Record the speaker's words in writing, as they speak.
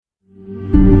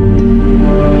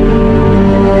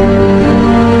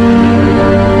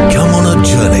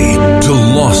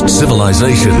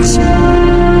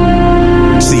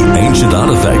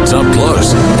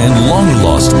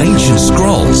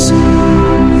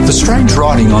strange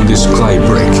writing on this clay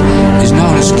brick is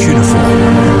known as cuneiform.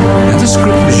 Now, this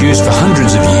script was used for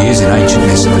hundreds of years in ancient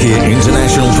Mesopotamia. Hear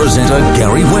international presenter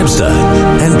Gary Webster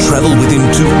and travel with him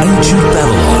to ancient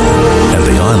Babylon and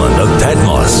the island of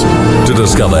Patmos to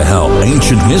discover how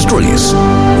ancient mysteries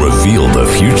reveal the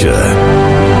future.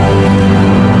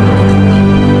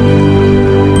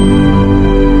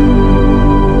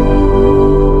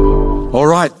 All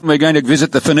right, we're going to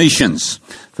visit the Phoenicians.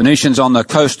 Phoenicians on the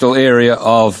coastal area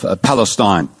of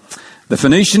Palestine. The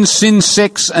Phoenicians, sin,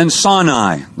 sex, and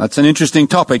Sinai. That's an interesting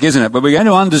topic, isn't it? But we're going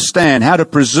to understand how to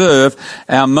preserve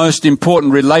our most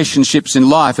important relationships in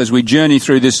life as we journey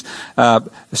through this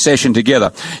session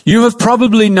together. You have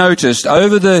probably noticed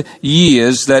over the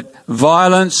years that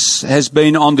violence has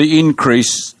been on the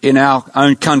increase in our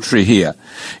own country here.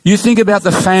 You think about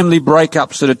the family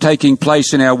breakups that are taking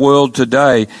place in our world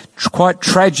today. It's quite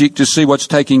tragic to see what's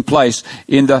taking place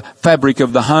in the fabric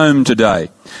of the home today.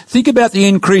 Think about the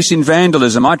increase in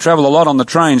vandalism. I travel a lot on the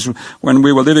trains when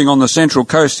we were living on the Central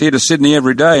Coast here to Sydney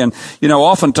every day. And,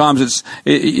 oftentimes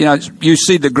you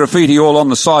see the graffiti all on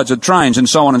the sides of trains and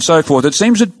so on and so forth. It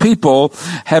seems that people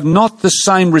have not the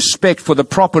same respect for the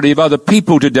property of other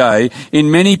people today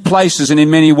in many places and in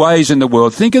many ways in the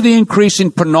world. Think of the increase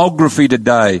in pornography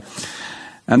today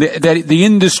and the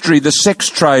industry, the sex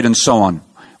trade and so on.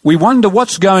 We wonder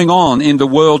what's going on in the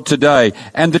world today,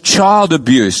 and the child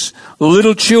abuse.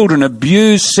 Little children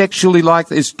abused sexually like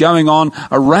this going on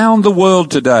around the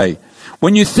world today.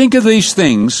 When you think of these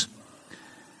things,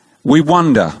 we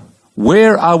wonder,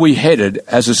 where are we headed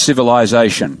as a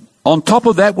civilization? On top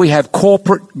of that, we have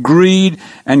corporate greed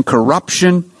and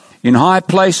corruption in high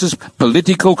places,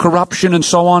 political corruption and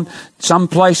so on. Some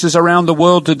places around the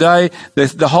world today,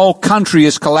 the whole country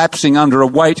is collapsing under a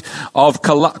weight of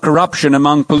corruption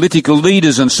among political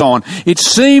leaders and so on. It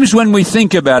seems when we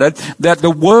think about it that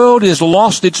the world has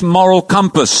lost its moral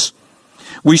compass.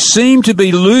 We seem to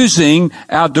be losing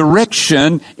our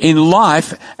direction in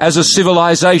life as a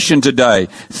civilization today.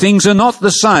 Things are not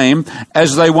the same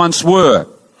as they once were.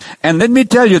 And let me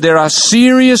tell you, there are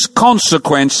serious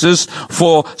consequences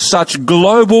for such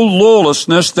global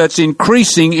lawlessness that's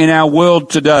increasing in our world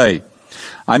today.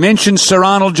 I mentioned Sir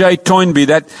Arnold J. Toynbee,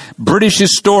 that British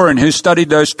historian who studied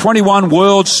those 21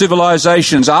 world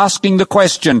civilizations, asking the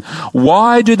question,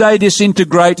 why do they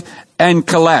disintegrate and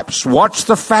collapse? What's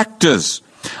the factors?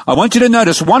 I want you to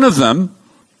notice one of them,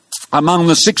 among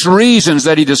the 6 reasons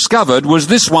that he discovered, was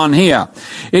this one here.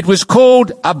 It was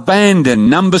called abandon,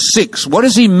 number 6. What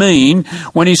does he mean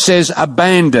when he says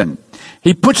abandon?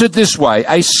 He puts it this way: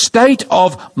 a state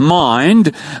of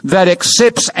mind that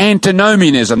accepts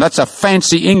antinomianism. That's a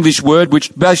fancy English word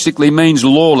which basically means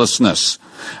lawlessness.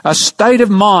 A state of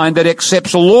mind that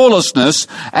accepts lawlessness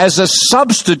as a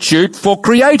substitute for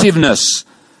creativeness.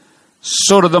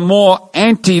 Sort of the more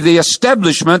anti the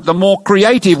establishment, the more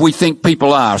creative we think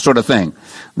people are, sort of thing.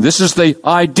 This is the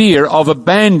idea of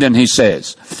abandon, he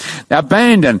says.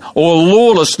 Abandon or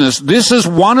lawlessness, this is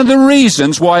one of the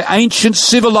reasons why ancient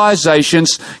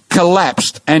civilizations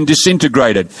collapsed and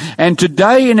disintegrated. And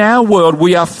today in our world,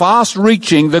 we are fast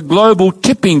reaching the global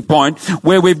tipping point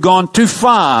where we've gone too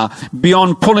far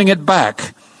beyond pulling it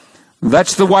back.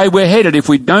 That's the way we're headed if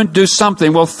we don't do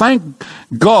something. Well, thank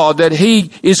God that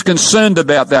He is concerned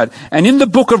about that. And in the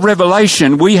book of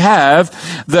Revelation, we have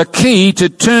the key to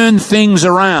turn things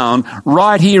around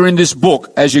right here in this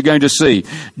book, as you're going to see.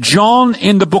 John,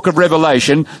 in the book of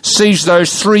Revelation, sees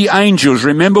those 3 angels.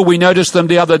 Remember, we noticed them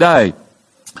the other day.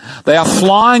 They are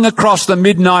flying across the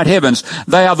midnight heavens.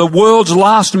 They are the world's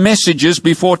last messages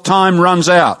before time runs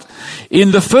out.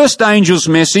 In the first angel's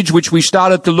message, which we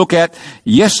started to look at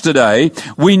yesterday,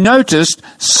 we noticed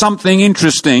something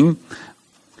interesting,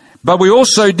 but we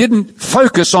also didn't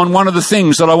focus on one of the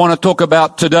things that I want to talk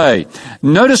about today.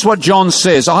 Notice what John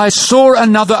says. I saw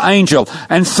another angel,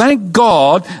 and thank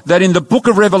God that in the book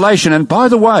of Revelation, and by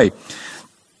the way,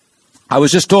 I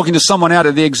was just talking to someone out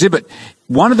at the exhibit.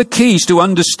 One of the keys to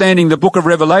understanding the book of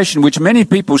Revelation, which many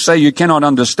people say you cannot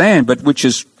understand, but which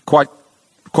is quite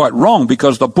wrong,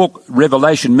 because the book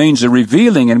Revelation means a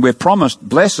revealing, and we're promised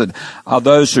blessed are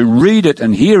those who read it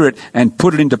and hear it and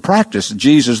put it into practice.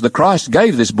 Jesus the Christ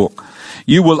gave this book.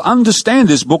 You will understand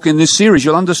this book in this series.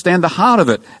 You'll understand the heart of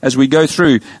it as we go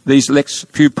through these next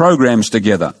few programs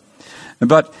together.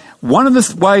 But one of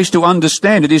the ways to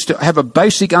understand it is to have a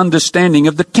basic understanding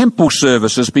of the temple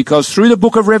services, because through the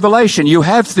book of Revelation you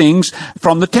have things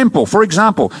from the temple. For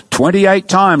example, 28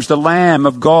 times the Lamb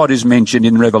of God is mentioned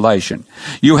in Revelation.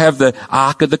 You have the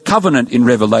Ark of the Covenant in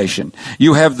Revelation.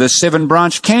 You have the 7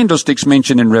 branch candlesticks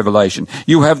mentioned in Revelation.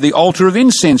 You have the altar of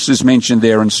incense is mentioned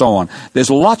there, and so on. There's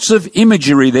lots of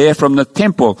imagery there from the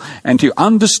temple, and to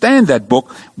understand that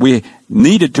book we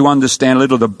needed to understand a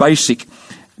little of the basic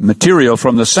material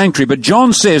from the sanctuary. But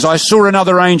John says, I saw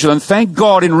another angel, and thank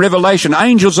God in Revelation,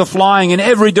 angels are flying in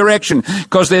every direction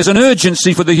because there's an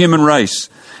urgency for the human race.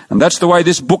 And that's the way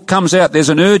this book comes out. There's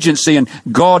an urgency, and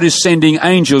God is sending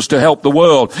angels to help the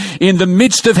world. In the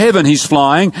midst of heaven he's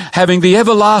flying, having the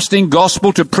everlasting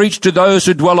gospel to preach to those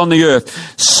who dwell on the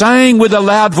earth, saying with a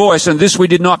loud voice, and this we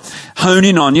did not hone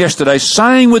in on yesterday,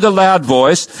 saying with a loud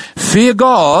voice, fear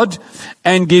God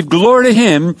and give glory to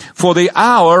him, for the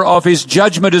hour of his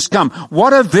judgment has come.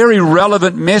 What a very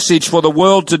relevant message for the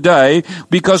world today,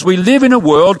 because we live in a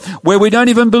world where we don't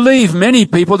even believe, many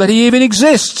people, that he even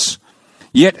exists.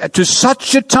 Yet to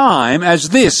such a time as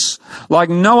this, like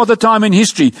no other time in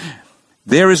history,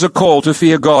 there is a call to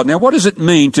fear God. Now, what does it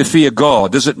mean to fear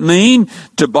God? Does it mean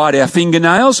to bite our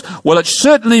fingernails? Well, it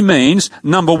certainly means,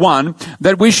 number one,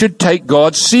 that we should take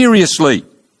God seriously.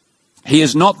 He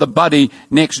is not the buddy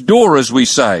next door, as we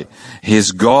say. He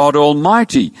is God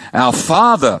Almighty, our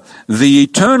Father, the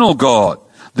eternal God,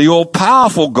 the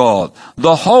all-powerful God,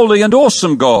 the holy and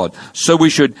awesome God. So we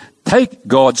should take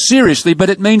God seriously, but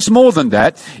it means more than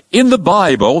that. In the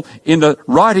Bible, in the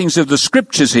writings of the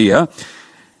scriptures here,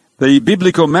 the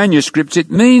biblical manuscripts,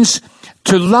 it means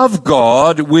to love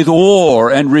God with awe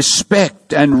and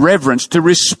respect and reverence, to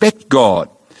respect God.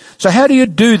 So how do you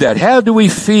do that? How do we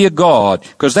fear God?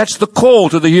 Because that's the call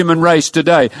to the human race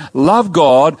today. Love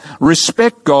God,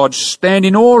 respect God, stand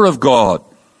in awe of God.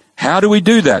 How do we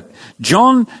do that?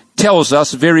 John tells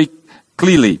us very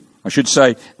clearly, I should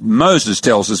say Moses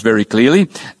tells us very clearly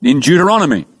in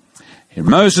Deuteronomy.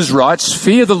 Moses writes,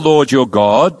 fear the Lord your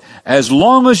God as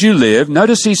long as you live.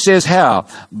 Notice he says how?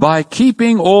 By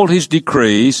keeping all his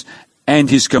decrees and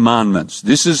his commandments.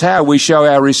 This is how we show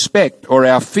our respect or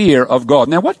our fear of God.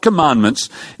 Now, what commandments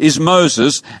is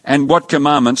Moses, and what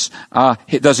commandments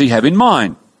does he have in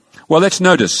mind? Well, let's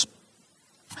notice.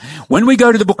 When we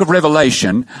go to the book of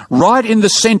Revelation, right in the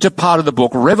center part of the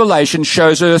book, Revelation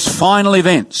shows us final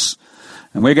events.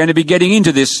 And we're going to be getting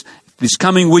into this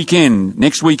coming weekend,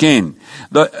 next weekend.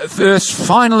 The first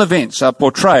final events are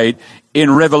portrayed in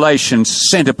Revelation's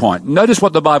center point. Notice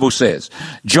what the Bible says.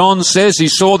 John says he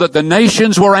saw that the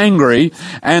nations were angry,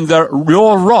 and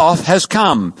your wrath has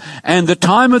come, and the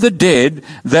time of the dead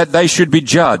that they should be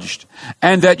judged,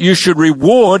 and that you should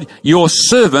reward your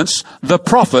servants, the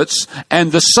prophets,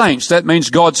 and the saints. That means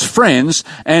God's friends,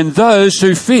 and those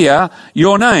who fear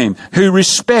your name, who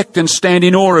respect and stand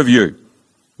in awe of you.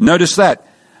 Notice that.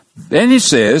 Then he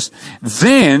says,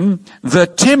 then the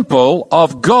temple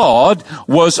of God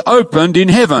was opened in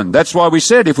heaven. That's why we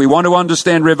said if we want to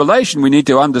understand Revelation, we need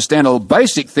to understand all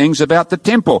basic things about the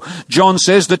temple. John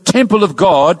says the temple of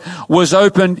God was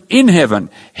opened in heaven.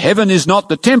 Heaven is not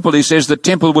the temple. He says the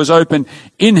temple was opened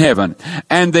in heaven.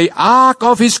 And the ark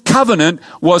of his covenant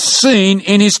was seen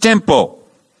in his temple.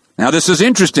 Now, this is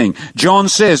interesting. John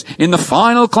says, in the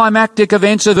final climactic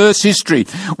events of Earth's history,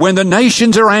 when the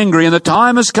nations are angry and the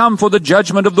time has come for the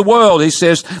judgment of the world, he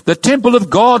says, the temple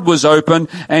of God was opened,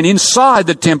 and inside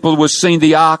the temple was seen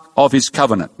the ark of his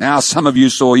covenant. Now, some of you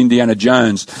saw Indiana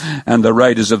Jones and the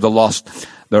Raiders of the Lost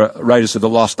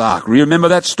Ark. Remember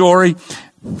that story?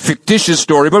 Fictitious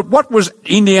story. But what was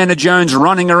Indiana Jones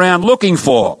running around looking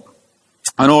for?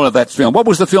 And all of that film. What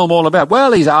was the film all about?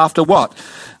 Well, he's after what?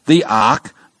 The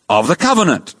Ark of the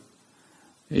Covenant.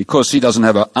 Of course, he doesn't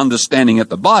have an understanding that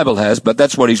the Bible has, but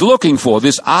that's what he's looking for,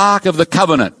 this Ark of the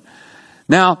Covenant.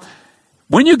 Now,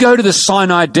 when you go to the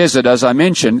Sinai Desert, as I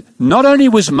mentioned, not only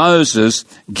was Moses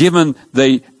given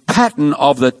the pattern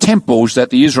of the temples that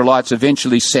the Israelites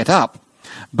eventually set up,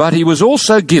 but he was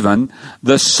also given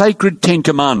the sacred 10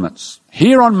 Commandments.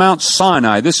 Here on Mount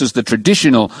Sinai, this is the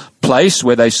traditional place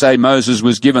where they say Moses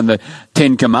was given the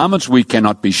 10 Commandments. We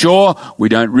cannot be sure. We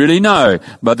don't really know.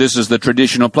 But this is the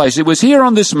traditional place. It was here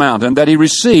on this mountain that he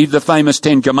received the famous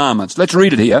 10 Commandments. Let's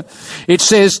read it here. It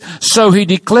says, so he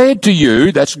declared to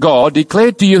you, that's God,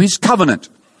 declared to you his covenant,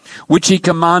 which he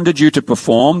commanded you to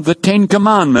perform, the 10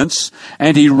 Commandments,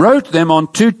 and he wrote them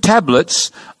on 2 tablets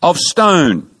of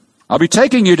stone. I'll be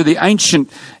taking you to the ancient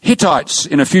Hittites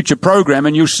in a future program,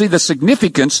 and you'll see the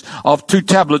significance of 2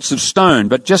 tablets of stone.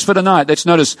 But just for tonight, let's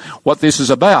notice what this is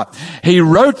about. He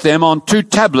wrote them on 2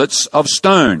 tablets of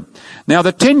stone. Now,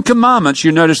 the 10 commandments,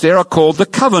 you notice there, are called the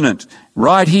covenant,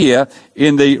 right here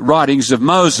in the writings of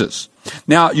Moses.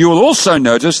 Now, you will also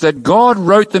notice that God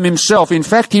wrote them himself. In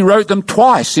fact, he wrote them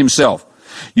twice himself.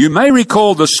 You may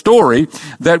recall the story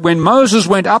that when Moses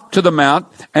went up to the mount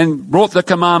and brought the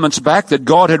commandments back that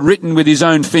God had written with his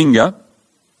own finger,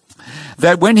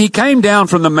 that when he came down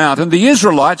from the mountain, the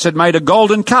Israelites had made a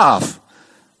golden calf,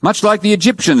 much like the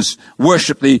Egyptians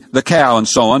worshipped the cow and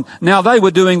so on. Now they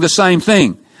were doing the same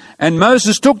thing. And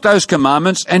Moses took those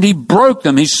commandments and he broke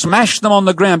them. He smashed them on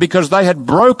the ground because they had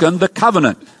broken the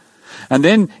covenant. And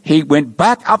then he went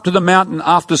back up to the mountain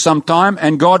after some time,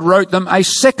 and God wrote them a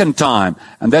second time.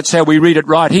 And that's how we read it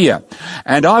right here.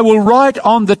 And I will write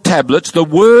on the tablets the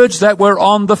words that were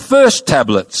on the first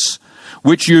tablets,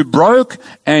 which you broke,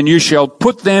 and you shall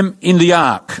put them in the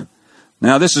ark.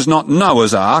 Now, this is not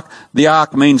Noah's ark. The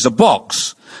ark means a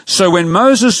box. So when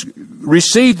Moses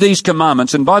received these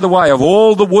commandments, and by the way, of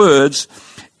all the words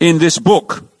in this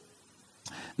book,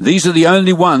 these are the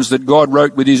only ones that God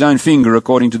wrote with his own finger,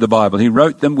 according to the Bible. He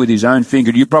wrote them with his own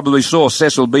finger. You probably saw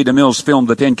Cecil B. DeMille's film,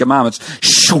 The 10 Commandments.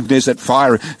 Shoo, there's that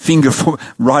fire finger for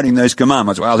writing those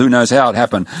commandments. Well, who knows how it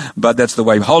happened, but that's the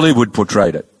way Hollywood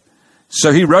portrayed it.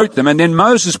 So he wrote them, and then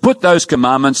Moses put those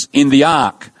commandments in the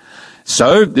ark.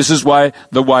 So this is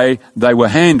the way they were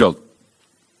handled.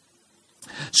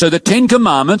 So the 10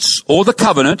 Commandments, or the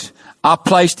covenant, are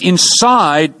placed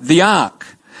inside the ark.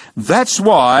 That's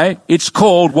why it's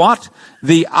called what?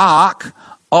 The Ark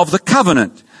of the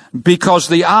Covenant. Because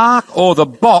the ark, or the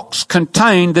box,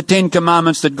 contained the 10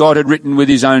 Commandments that God had written with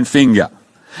his own finger.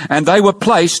 And they were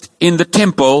placed in the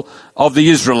temple of the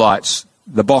Israelites,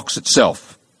 the box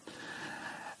itself.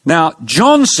 Now,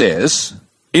 John says,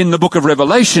 in the book of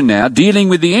Revelation now, dealing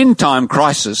with the end time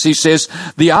crisis, he says,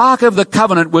 the Ark of the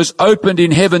Covenant was opened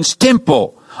in heaven's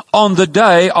temple on the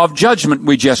day of judgment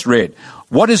we just read.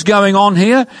 What is going on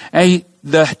here?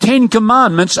 The 10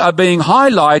 Commandments are being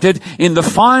highlighted in the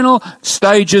final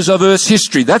stages of Earth's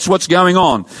history. That's what's going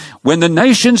on. When the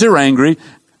nations are angry,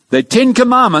 the 10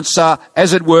 Commandments are,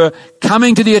 as it were,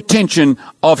 coming to the attention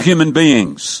of human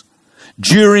beings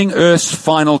during Earth's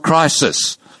final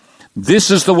crisis.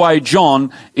 This is the way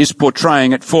John is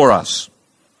portraying it for us.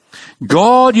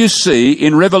 God, you see,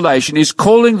 in Revelation is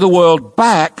calling the world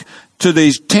back to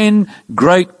these 10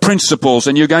 great principles,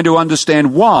 and you're going to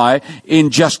understand why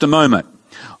in just a moment.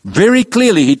 Very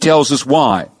clearly he tells us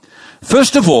why.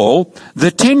 First of all, the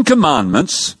 10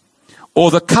 Commandments, or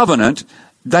the covenant,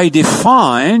 they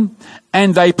define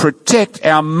and they protect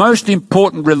our most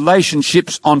important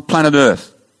relationships on planet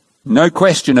Earth. No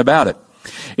question about it.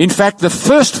 In fact, the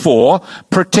first 4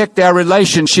 protect our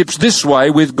relationships this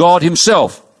way with God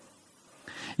himself.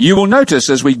 You will notice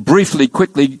as we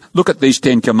quickly look at these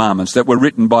 10 commandments that were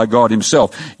written by God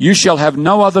himself. You shall have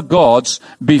no other gods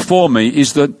before me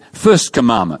is the first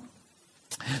commandment.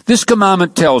 This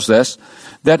commandment tells us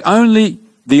that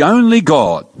the only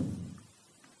God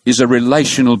is a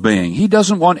relational being. He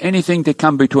doesn't want anything to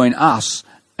come between us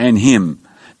and him.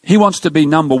 He wants to be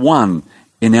number one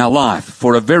in our life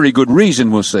for a very good reason,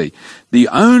 we'll see. The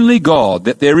only God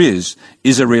that there is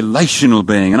a relational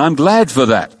being, and I'm glad for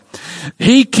that.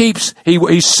 He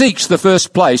seeks the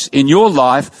first place in your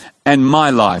life and my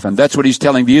life. And that's what he's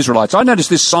telling the Israelites. I noticed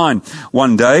this sign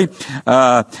one day,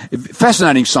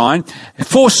 fascinating sign,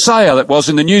 for sale it was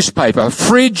in the newspaper,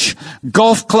 fridge,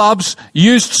 golf clubs,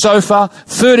 used sofa,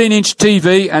 13-inch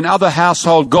TV and other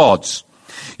household gods.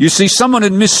 You see, someone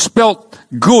had misspelt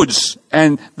goods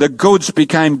and the goods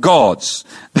became gods.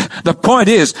 The point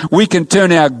is, we can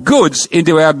turn our goods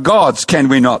into our gods, can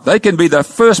we not? They can be the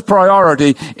first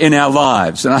priority in our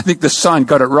lives. And I think the sign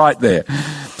got it right there.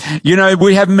 You know,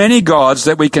 we have many gods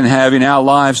that we can have in our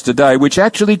lives today which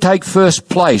actually take first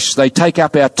place. They take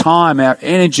up our time, our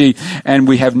energy, and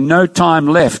we have no time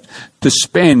left to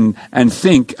spend and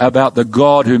think about the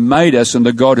God who made us and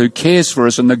the God who cares for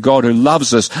us and the God who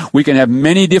loves us. We can have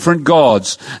many different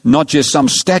gods, not just some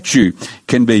statue.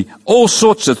 Can be all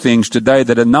sorts of things today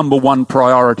that are number one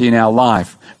priority in our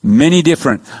life. Many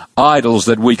different idols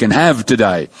that we can have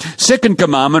today. Second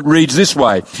commandment reads this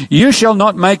way: you shall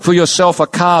not make for yourself a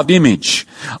carved image,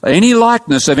 any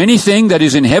likeness of anything that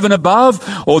is in heaven above,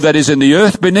 or that is in the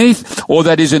earth beneath, or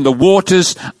that is in the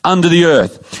waters under the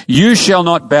earth. You shall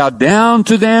not bow down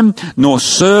to them, nor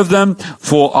serve them,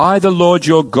 for I, the Lord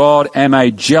your God, am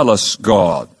a jealous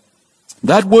God.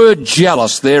 That word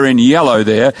jealous there in yellow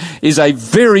there is a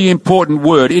very important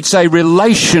word. It's a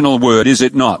relational word, is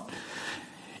it not?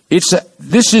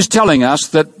 This is telling us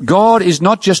that God is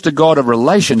not just a God of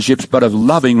relationships, but of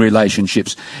loving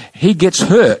relationships. He gets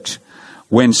hurt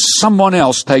when someone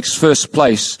else takes first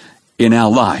place in our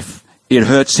life. It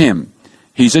hurts him.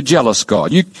 He's a jealous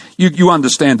God. You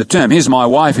understand the term. Here's my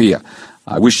wife here.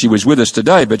 I wish she was with us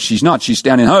today, but she's not. She's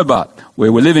down in Hobart,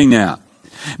 where we're living now.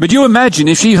 But you imagine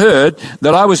if she heard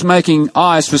that I was making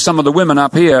eyes for some of the women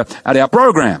up here at our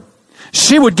program.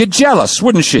 She would get jealous,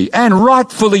 wouldn't she? And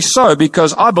rightfully so,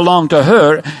 because I belong to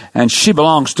her and she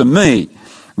belongs to me.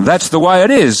 That's the way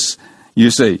it is, you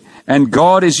see. And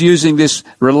God is using this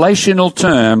relational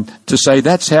term to say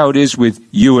that's how it is with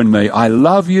you and me. I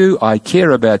love you, I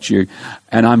care about you,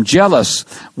 and I'm jealous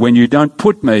when you don't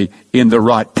put me in the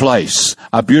right place.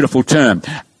 A beautiful term.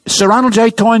 Sir Arnold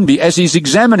J. Toynbee, as he's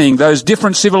examining those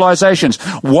different civilizations,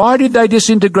 why did they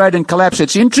disintegrate and collapse?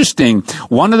 It's interesting.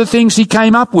 One of the things he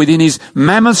came up with in his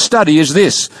mammoth study is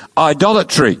this: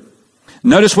 idolatry.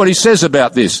 Notice what he says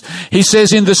about this. He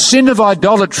says, in the sin of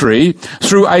idolatry,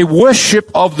 through a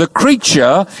worship of the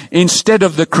creature instead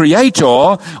of the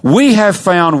creator, we have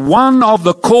found one of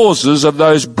the causes of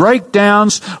those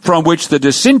breakdowns from which the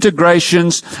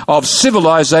disintegrations of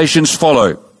civilizations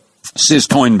follow, says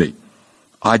Toynbee.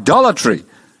 Idolatry.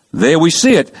 There we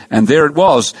see it, and there it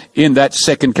was in that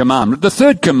second commandment. The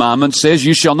third commandment says,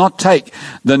 you shall not take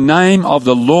the name of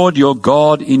the Lord your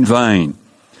God in vain.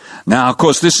 Now, of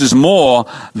course, this is more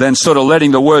than sort of letting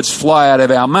the words fly out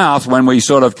of our mouth when we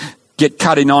sort of get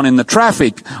cutting on in the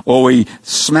traffic, or we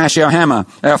smash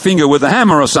our finger with a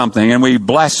hammer or something, and we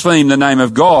blaspheme the name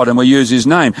of God and we use his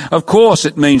name. Of course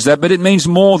it means that, but it means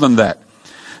more than that.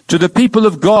 To the people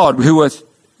of God who are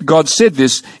God said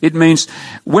this, it means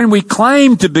when we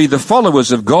claim to be the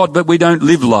followers of God, but we don't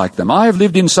live like them. I have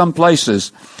lived in some places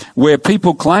where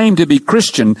people claim to be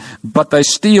Christian, but they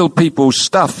steal people's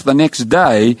stuff the next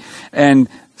day, and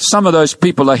some of those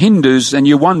people are Hindus, and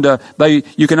you wonder,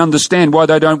 you can understand why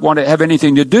they don't want to have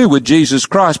anything to do with Jesus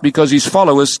Christ, because his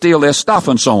followers steal their stuff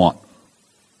and so on.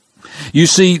 You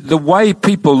see, the way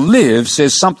people live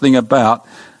says something about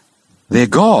their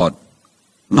God.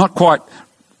 Not quite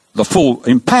the full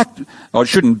impact, or it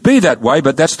shouldn't be that way,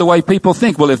 but that's the way people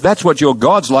think. Well, if that's what your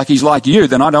God's like, he's like you,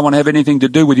 then I don't want to have anything to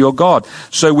do with your God.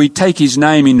 So we take his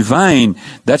name in vain.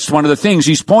 That's one of the things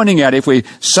he's pointing at. If we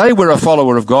say we're a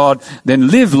follower of God, then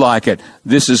live like it.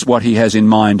 This is what he has in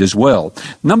mind as well.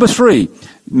 Number 3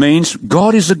 means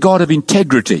God is a God of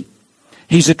integrity.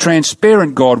 He's a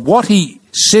transparent God. What he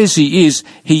says he is,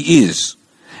 he is.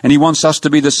 And he wants us to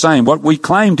be the same. What we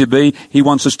claim to be, he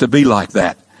wants us to be like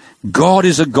that. God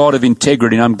is a God of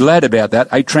integrity, and I'm glad about that.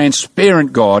 A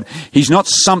transparent God. He's not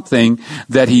something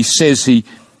that he says he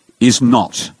is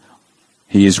not.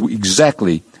 He is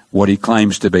exactly what he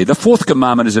claims to be. The 4th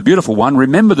commandment is a beautiful one.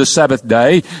 Remember the Sabbath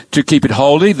day to keep it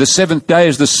holy. The 7th day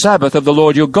is the Sabbath of the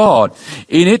Lord your God.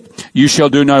 In it you shall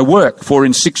do no work, for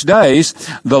in 6 days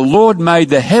the Lord made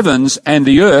the heavens and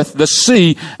the earth, the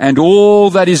sea, and all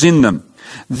that is in them.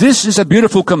 This is a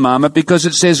beautiful commandment because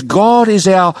it says God is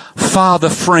our Father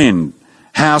friend.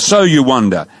 How so, you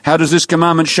wonder? How does this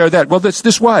commandment show that? Well, it's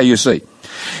this way, you see.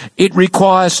 It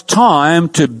requires time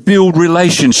to build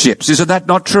relationships. Isn't that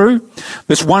not true?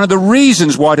 That's one of the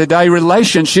reasons why today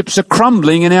relationships are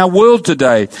crumbling in our world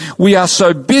today. We are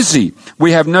so busy.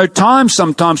 We have no time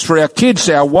sometimes for our kids,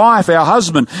 our wife, our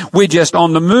husband. We're just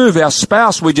on the move. Our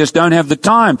spouse, we just don't have the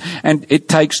time. And it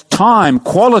takes time,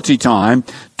 quality time,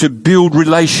 to build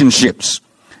relationships.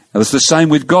 Now, it's the same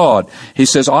with God. He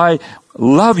says, I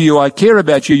love you, I care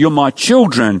about you, you're my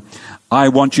children. I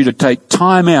want you to take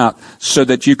time out so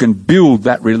that you can build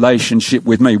that relationship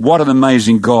with me. What an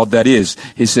amazing God that is.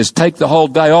 He says, take the whole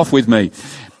day off with me.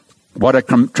 What a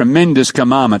tremendous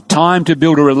commandment. Time to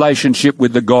build a relationship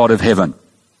with the God of heaven.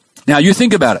 Now you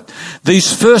think about it.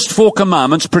 These first 4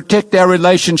 commandments protect our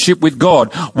relationship with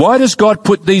God. Why does God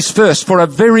put these first? For a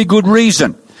very good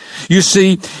reason. You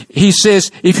see, he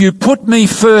says, if you put me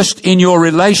first in your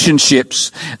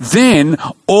relationships, then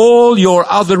all your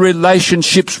other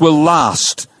relationships will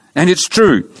last. And it's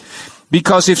true.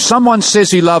 Because if someone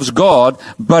says he loves God,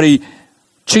 but he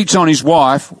cheats on his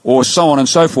wife, or so on and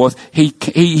so forth,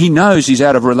 he knows he's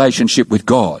out of relationship with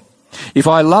God. If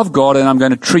I love God and I'm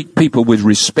going to treat people with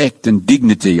respect and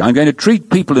dignity, I'm going to treat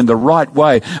people in the right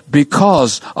way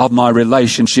because of my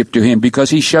relationship to him, because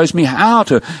he shows me how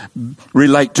to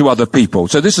relate to other people.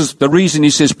 So this is the reason he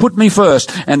says, put me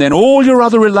first, and then all your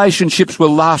other relationships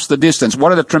will last the distance.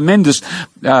 What a tremendous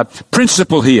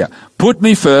principle here. Put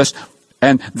me first.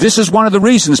 And this is one of the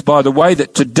reasons, by the way,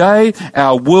 that today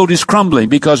our world is crumbling,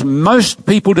 because most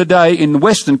people today in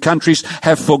Western countries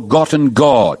have forgotten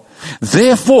God.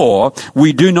 Therefore,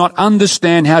 we do not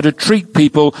understand how to treat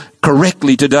people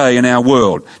correctly today in our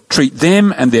world. Treat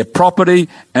them and their property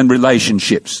and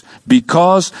relationships.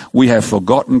 Because we have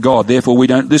forgotten God. Therefore, we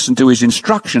don't listen to his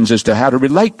instructions as to how to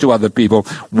relate to other people.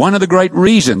 One of the great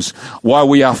reasons why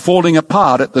we are falling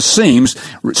apart at the seams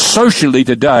socially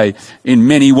today in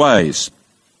many ways.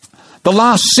 The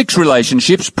last 6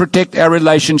 relationships protect our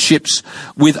relationships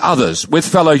with others, with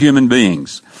fellow human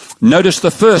beings. Notice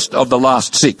the first of the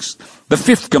last 6, the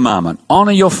 5th commandment,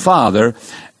 honor your father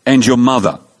and your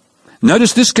mother.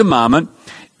 Notice this commandment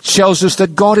tells us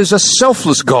that God is a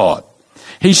selfless God.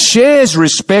 He shares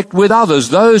respect with others,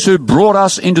 those who brought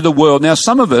us into the world. Now,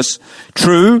 some of us,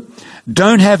 true,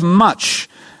 don't have much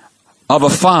of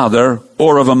a father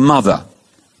or of a mother.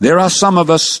 There are some of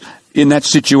us in that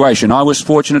situation. I was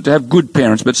fortunate to have good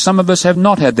parents, but some of us have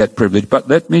not had that privilege. But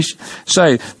let me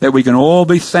say that we can all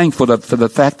be thankful for the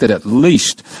fact that at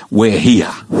least we're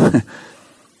here.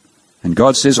 And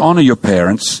God says, honor your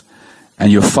parents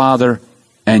and your father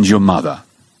and your mother.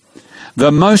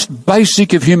 The most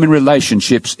basic of human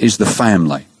relationships is the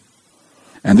family.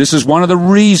 And this is one of the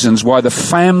reasons why the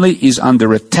family is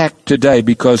under attack today,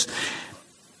 because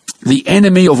the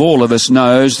enemy of all of us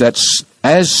knows that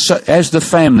as the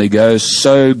family goes,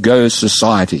 so goes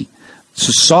society.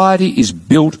 Society is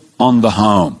built on the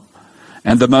home.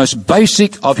 And the most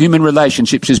basic of human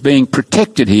relationships is being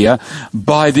protected here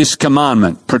by this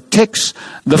commandment. Protects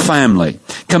the family.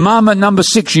 Commandment number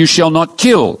 6, you shall not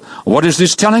kill. What is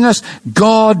this telling us?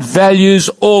 God values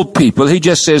all people. He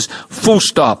just says, full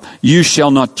stop, you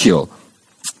shall not kill.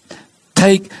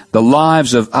 Take the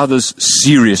lives of others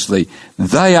seriously.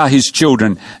 They are his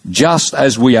children, just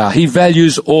as we are. He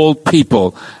values all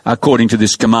people according to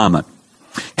this commandment.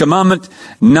 Commandment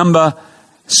number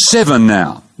 7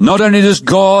 now. Not only does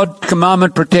God's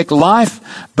commandment protect life,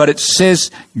 but it says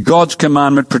God's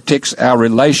commandment protects our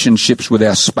relationships with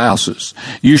our spouses.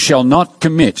 You shall not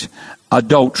commit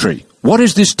adultery. What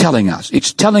is this telling us?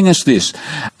 It's telling us this.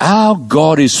 Our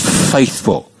God is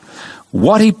faithful.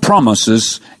 What he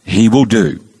promises, he will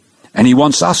do. And he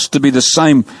wants us to be the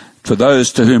same for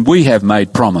those to whom we have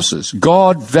made promises.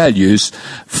 God values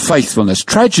faithfulness.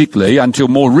 Tragically, until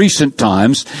more recent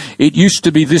times, it used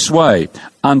to be this way.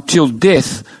 Until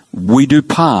death, we do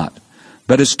part.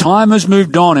 But as time has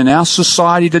moved on in our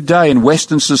society today, in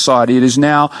Western society, it is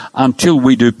now until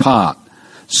we do part.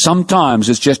 Sometimes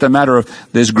it's just a matter of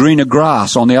there's greener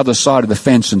grass on the other side of the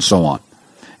fence and so on.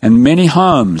 And many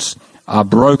homes are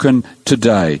broken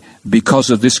today because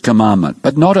of this commandment.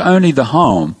 But not only the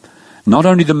home, not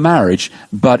only the marriage,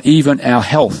 but even our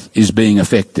health is being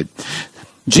affected.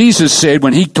 Jesus said,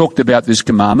 when he talked about this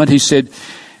commandment, he said,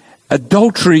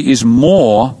 adultery is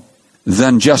more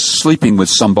than just sleeping with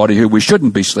somebody who we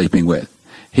shouldn't be sleeping with.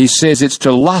 He says it's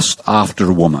to lust after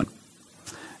a woman.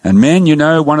 And men, you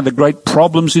know, one of the great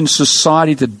problems in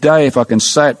society today, if I can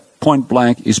say it point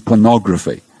blank, is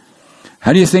pornography.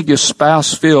 How do you think your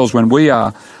spouse feels when we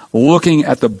are looking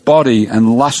at the body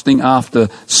and lusting after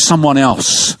someone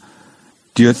else?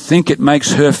 Do you think it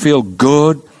makes her feel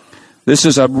good? This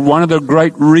is one of the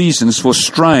great reasons for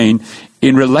strain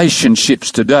in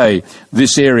relationships today,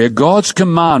 this area. God's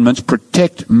commandments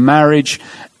protect marriage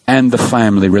and the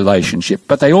family relationship,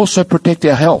 but they also protect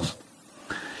our health.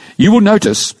 You will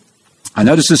notice, I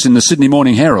noticed this in the Sydney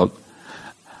Morning Herald,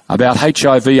 about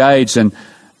HIV/AIDS and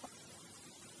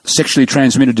sexually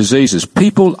transmitted diseases.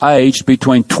 People aged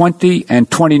between 20 and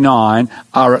 29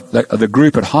 are the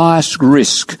group at highest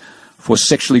risk for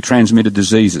sexually transmitted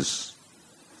diseases.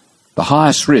 The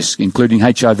highest risk, including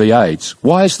HIV/AIDS.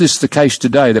 Why is this the case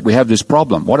today that we have this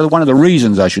problem? One of the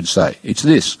reasons, I should say? It's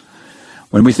this,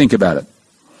 when we think about it.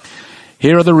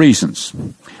 Here are the reasons.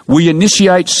 We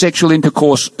initiate sexual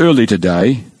intercourse early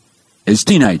today as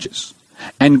teenagers.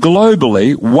 And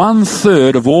globally,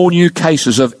 1/3 of all new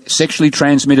cases of sexually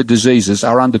transmitted diseases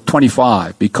are under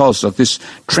 25 because of this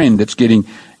trend that's getting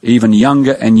even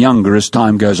younger and younger as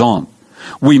time goes on.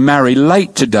 We marry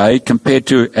late today compared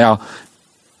to our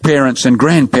parents and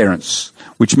grandparents,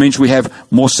 which means we have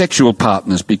more sexual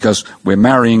partners because we're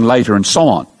marrying later and so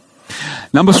on.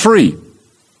 Number 3,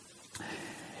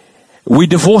 we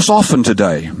divorce often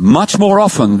today, much more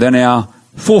often than our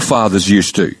forefathers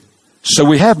used to. So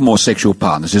we have more sexual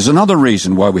partners. There's another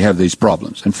reason why we have these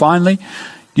problems. And finally,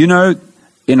 you know,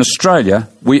 in Australia,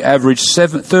 we average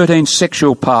 13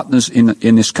 sexual partners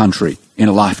in this country in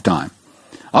a lifetime.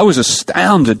 I was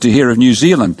astounded to hear of New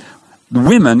Zealand.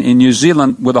 Women in New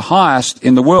Zealand were the highest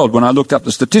in the world when I looked up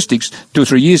the statistics 2 or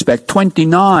 3 years back.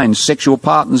 29 sexual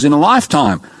partners in a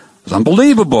lifetime. It was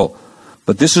unbelievable.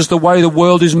 But this is the way the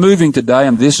world is moving today,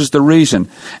 and this is the reason.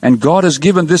 And God has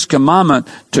given this commandment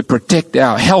to protect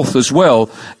our health as well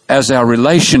as our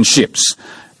relationships.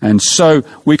 And so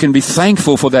we can be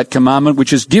thankful for that commandment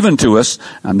which is given to us,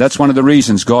 and that's one of the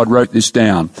reasons God wrote this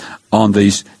down on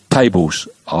these tables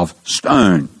of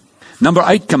stone. Number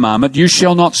 8 commandment, you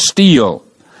shall not steal.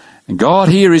 And God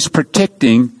here is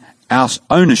protecting our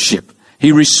ownership.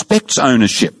 He respects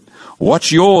ownership.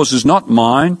 What's yours is not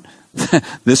mine.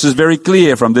 This is very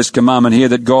clear from this commandment here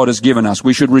that God has given us.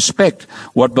 We should respect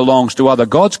what belongs to other.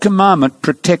 God's commandment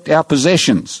protect our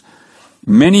possessions.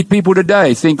 Many people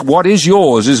today think what is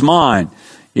yours is mine.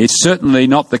 It's certainly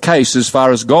not the case as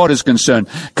far as God is concerned.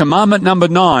 Commandment number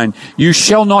 9, you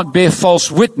shall not bear false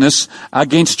witness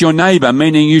against your neighbor,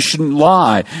 meaning you shouldn't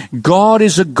lie. God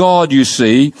is a God, you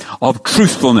see, of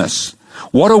truthfulness.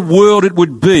 What a world it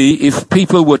would be if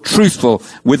people were truthful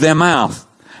with their mouth.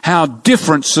 How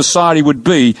different society would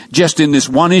be just in this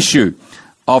one issue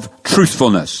of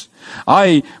truthfulness.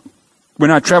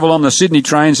 When I travel on the Sydney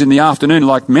trains in the afternoon,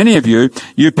 like many of you,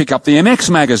 you pick up the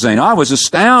MX magazine. I was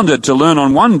astounded to learn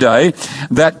on one day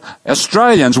that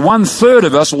Australians, 1/3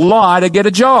 of us, lie to get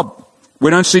a job. We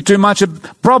don't see too much of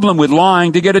a problem with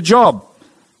lying to get a job.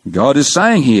 God is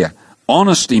saying here,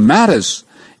 honesty matters.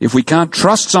 If we can't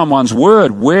trust someone's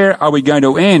word, where are we going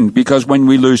to end? Because when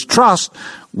we lose trust,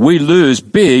 we lose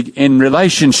big in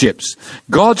relationships.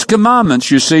 God's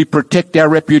commandments, you see, protect our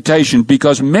reputation,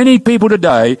 because many people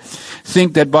today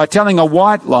think that by telling a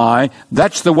white lie,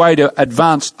 that's the way to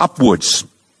advance upwards.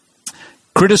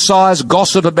 Criticize,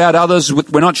 gossip about others.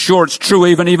 We're not sure it's true.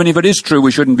 Even if it is true,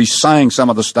 we shouldn't be saying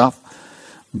some of the stuff.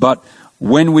 But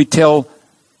when we tell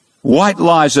white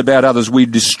lies about others, we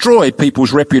destroy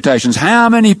people's reputations. How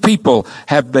many people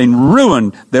have been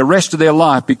ruined the rest of their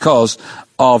life because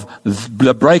of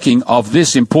the breaking of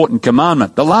this important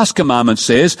commandment? The last commandment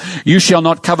says, you shall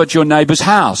not covet your neighbor's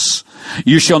house.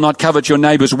 You shall not covet your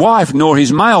neighbor's wife, nor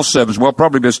his male servants. Well,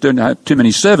 probably because don't have too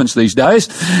many servants these days.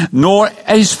 Nor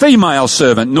his female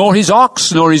servant, nor his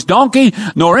ox, nor his donkey,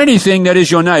 nor anything that is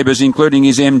your neighbor's, including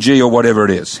his MG or whatever it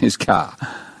is, his car.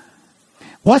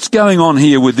 What's going on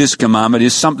here with this commandment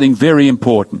is something very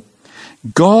important.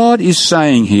 God is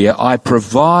saying here, I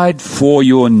provide for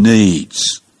your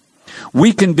needs.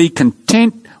 We can be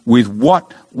content with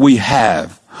what we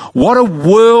have. What a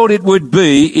world it would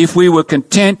be if we were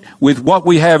content with what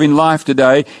we have in life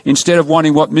today instead of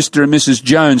wanting what Mr. and Mrs.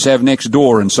 Jones have next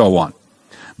door and so on.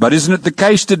 But isn't it the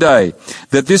case today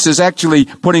that this is actually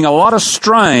putting a lot of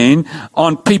strain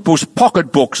on people's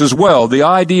pocketbooks as well? The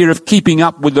idea of keeping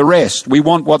up with the rest. We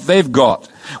want what they've got.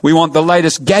 We want the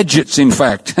latest gadgets, in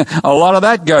fact. A lot of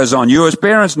that goes on. You as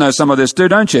parents know some of this too,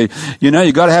 don't you? You know,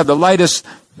 you've got to have the latest,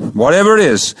 whatever it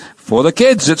is, for the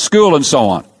kids at school and so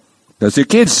on. There's the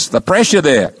kids, the pressure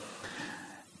there.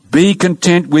 Be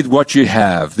content with what you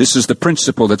have. This is the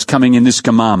principle that's coming in this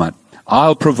commandment.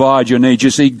 I'll provide your needs. You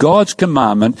see, God's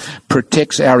commandment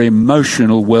protects our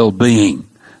emotional well-being.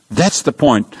 That's the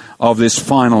point of this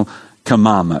final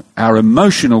commandment. Our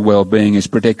emotional well-being is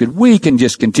protected. We can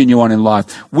just continue on in life.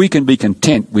 We can be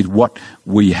content with what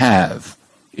we have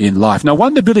in life. No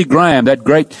wonder Billy Graham, that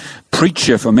great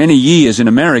preacher for many years in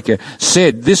America,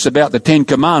 said this about the 10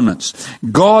 Commandments.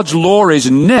 God's law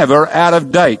is never out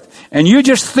of date. And you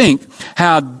just think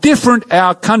how different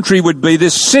our country would be,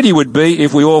 this city would be,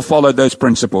 if we all followed those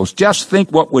principles. Just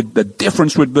think what the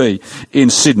difference would be in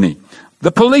Sydney.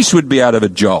 The police would be out of a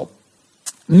job.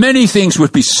 Many things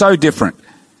would be so different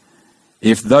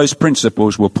if those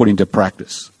principles were put into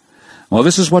practice. Well,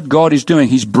 this is what God is doing.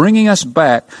 He's bringing us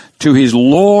back to his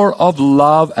law of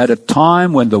love at a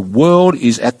time when the world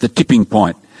is at the tipping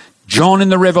point. John in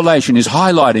the Revelation is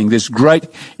highlighting this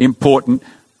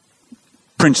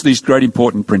these great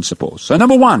important principles. So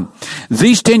number 1,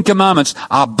 these 10 commandments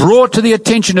are brought to the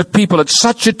attention of people at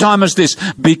such a time as this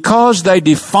because they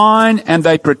define and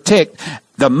they protect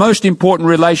the most important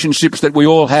relationships that we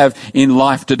all have in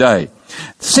life today.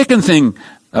 Second thing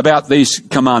about these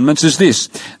commandments is this.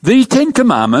 These 10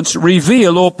 commandments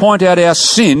reveal or point out our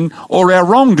sin or our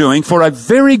wrongdoing for a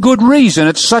very good reason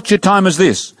at such a time as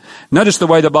this. Notice the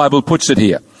way the Bible puts it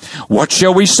here. What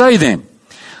shall we say then?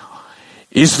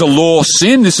 Is the law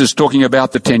sin? This is talking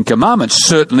about the 10 commandments.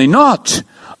 Certainly not.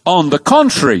 On the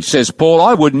contrary, says Paul,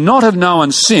 I would not have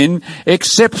known sin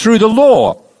except through the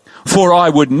law. For I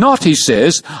would not, he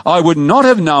says, I would not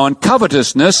have known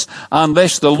covetousness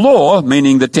unless the law,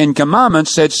 meaning the 10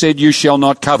 commandments, had said you shall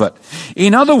not covet.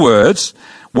 In other words,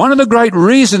 one of the great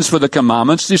reasons for the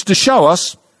commandments is to show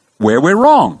us where we're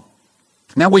wrong.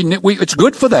 Now, it's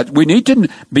good for that. We need to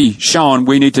be shown.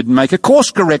 We need to make a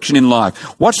course correction in life.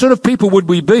 What sort of people would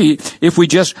we be if we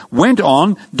just went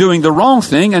on doing the wrong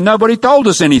thing and nobody told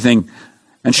us anything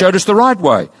and showed us the right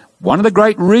way? One of the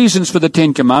great reasons for the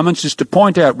Ten Commandments is to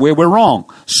point out where we're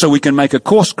wrong so we can make a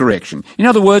course correction. In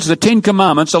other words, the Ten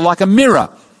Commandments are like a mirror.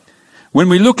 When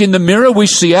we look in the mirror, we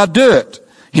see our dirt.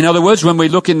 In other words, when we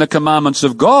look in the commandments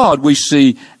of God, we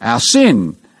see our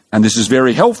sin. And this is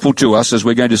very helpful to us, as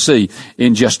we're going to see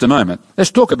in just a moment.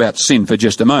 Let's talk about sin for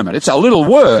just a moment. It's a little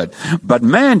word, but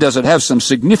man, does it have some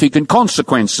significant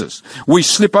consequences. We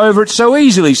slip over it so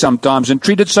easily sometimes and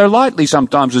treat it so lightly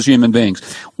sometimes as human beings.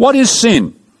 What is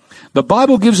sin? The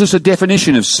Bible gives us a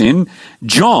definition of sin.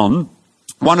 John,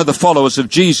 one of the followers of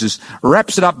Jesus,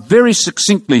 wraps it up very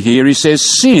succinctly here. He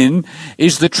says, sin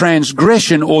is the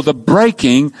transgression or the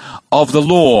breaking of the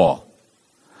law.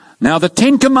 Now, the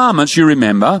Ten Commandments, you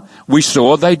remember, we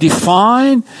saw they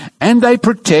define and they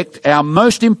protect our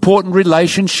most important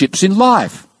relationships in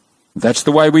life. That's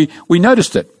the way we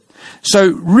noticed it.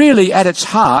 So really, at its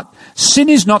heart, sin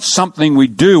is not something we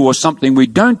do or something we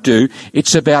don't do.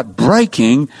 It's about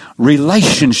breaking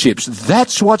relationships.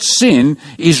 That's what sin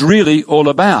is really all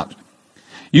about.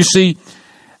 You see,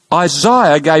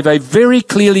 Isaiah gave a very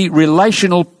clearly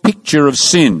relational picture of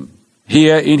sin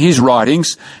here in his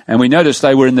writings, and we notice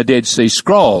they were in the Dead Sea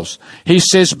Scrolls. He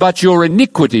says, but your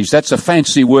iniquities, that's a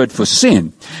fancy word for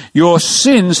sin, your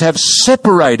sins have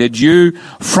separated you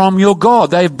from your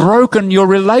God. They've broken your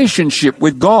relationship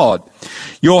with God.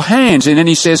 Your hands, and then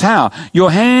he says how?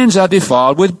 Your hands are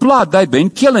defiled with blood. They've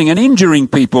been killing and injuring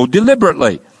people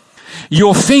deliberately.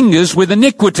 Your fingers with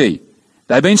iniquity.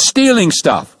 They've been stealing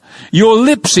stuff. Your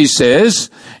lips, he says,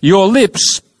 your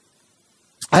lips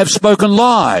have spoken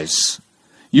lies.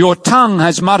 Your tongue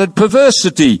has muttered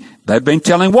perversity. They've been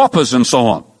telling whoppers and so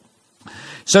on.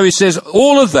 So he says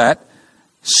all of that,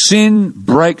 sin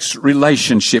breaks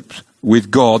relationships with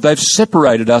God. They've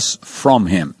separated us from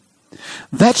him.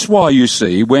 That's why you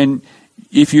see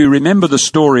if you remember the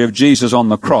story of Jesus on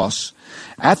the cross,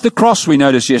 at the cross we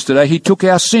noticed yesterday, he took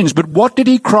our sins. But what did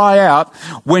he cry out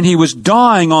when he was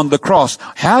dying on the cross?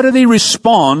 How did he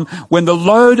respond when the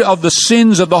load of the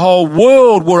sins of the whole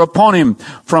world were upon him?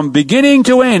 From beginning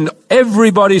to end,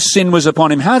 everybody's sin was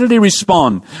upon him. How did he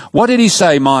respond? What did he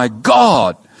say? My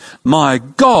God,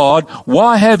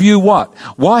 why have you what?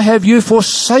 Why have you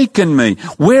forsaken me?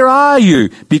 Where are you?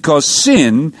 Because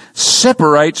sin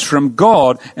separates from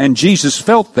God, and Jesus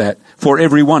felt that for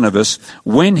every one of us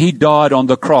when he died on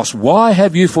the cross. Why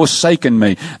have you forsaken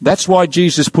me? That's why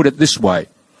Jesus put it this way.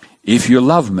 If you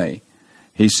love me,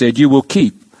 he said, you will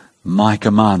keep my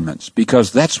commandments,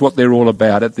 because that's what they're all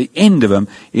about. At the end of them,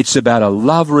 it's about a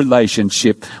love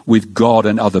relationship with God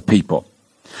and other people.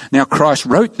 Now, Christ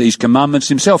wrote these commandments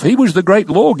himself. He was the great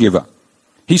lawgiver.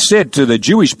 He said to the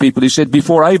Jewish people, he said,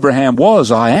 before Abraham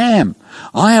was, I am.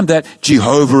 I am that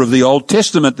Jehovah of the Old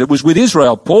Testament that was with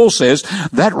Israel. Paul says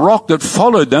that rock that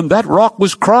followed them, that rock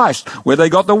was Christ, where they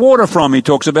got the water from. He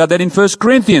talks about that in 1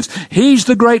 Corinthians. He's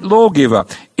the great lawgiver.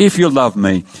 If you love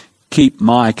me, keep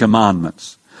my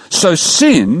commandments. So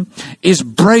sin is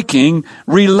breaking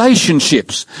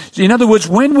relationships. In other words,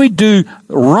 when we do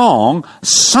wrong,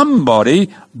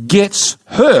 somebody gets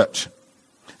hurt.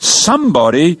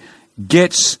 Somebody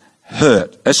gets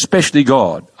hurt, especially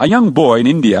God. A young boy in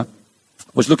India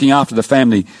was looking after the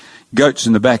family goats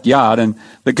in the backyard, and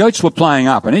the goats were playing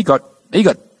up, and he got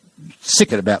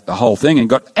sick about the whole thing and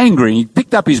got angry. He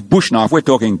picked up his bush knife, we're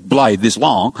talking blade this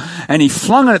long, and he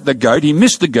flung it at the goat. He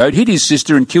missed the goat, hit his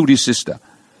sister, and killed his sister.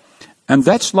 And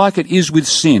that's like it is with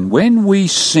sin. When we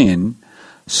sin,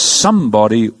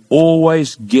 somebody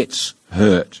always gets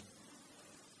hurt.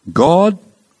 God,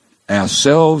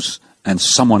 ourselves, and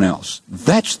someone else.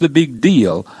 That's the big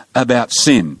deal about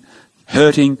sin,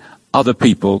 hurting other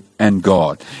people and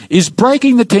God. Is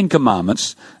breaking the Ten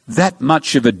Commandments that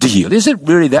much of a deal? Is it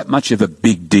really that much of a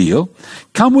big deal?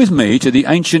 Come with me to the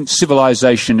ancient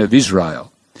civilization of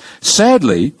Israel.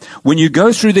 Sadly, when you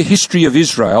go through the history of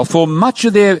Israel, for much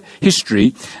of their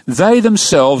history, they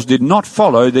themselves did not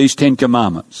follow these Ten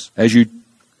Commandments. As you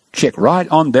check right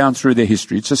on down through their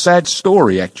history, it's a sad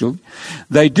story, actually.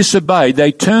 They disobeyed,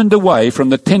 they turned away from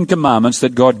the Ten Commandments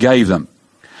that God gave them.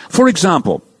 For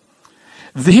example,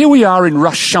 here we are in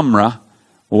Ras Shamra,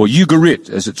 or Ugarit,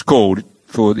 as it's called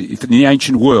for the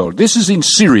ancient world. This is in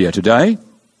Syria today.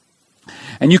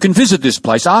 And you can visit this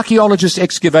place. Archaeologists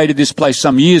excavated this place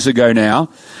some years ago now.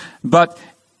 But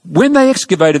when they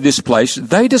excavated this place,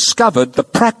 they discovered the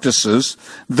practices,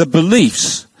 the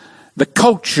beliefs, the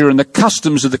culture and the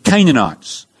customs of the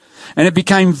Canaanites. And it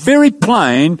became very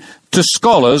plain to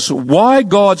scholars why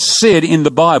God said in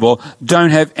the Bible,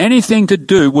 don't have anything to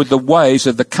do with the ways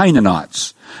of the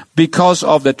Canaanites, because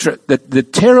of the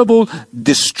terrible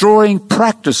destroying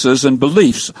practices and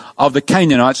beliefs of the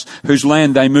Canaanites whose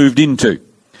land they moved into.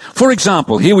 For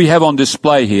example, here we have on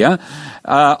display here,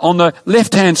 on the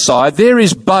left-hand side, there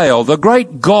is Baal, the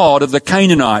great god of the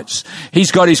Canaanites.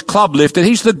 He's got his club lifted.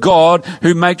 He's the god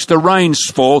who makes the rains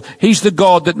fall. He's the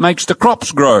god that makes the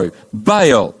crops grow.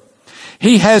 Baal.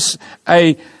 He has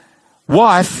a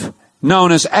wife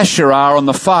known as Asherah on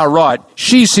the far right.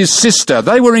 She's his sister.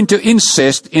 They were into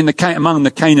incest among the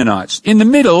Canaanites. In the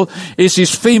middle is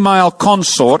his female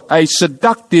consort, a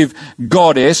seductive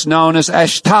goddess known as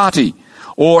Ashtarte,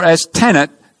 or as Tanit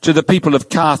to the people of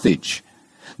Carthage.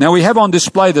 Now we have on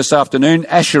display this afternoon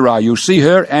Asherah. You'll see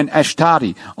her and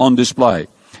Ashtarte on display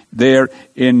there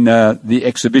in the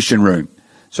exhibition room.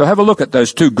 So have a look at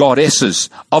those two goddesses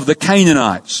of the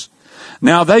Canaanites.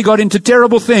 Now they got into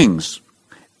terrible things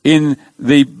in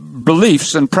the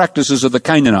beliefs and practices of the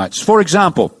Canaanites. For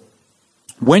example,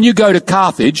 when you go to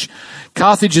Carthage,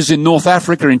 Carthage is in North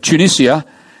Africa, in Tunisia.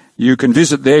 You can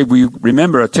visit there. We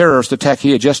remember a terrorist attack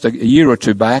here just a year or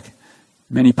two back.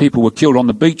 Many people were killed on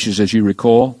the beaches, as you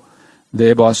recall,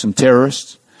 there by some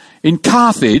terrorists. In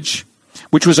Carthage,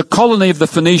 which was a colony of the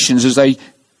Phoenicians as they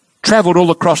travelled all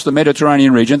across the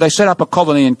Mediterranean region, they set up a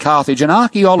colony in Carthage, and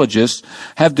archaeologists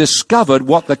have discovered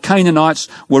what the Canaanites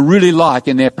were really like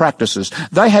in their practices.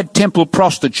 They had temple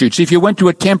prostitutes. If you went to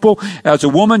a temple as a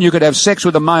woman, you could have sex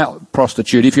with a male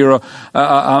prostitute. If you're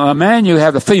a man, you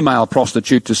have a female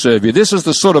prostitute to serve you. This is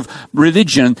the sort of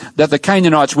religion that the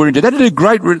Canaanites were into. That'd do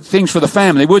great things for the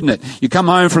family, wouldn't it? You come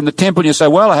home from the temple and you say,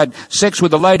 well, I had sex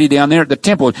with a lady down there at the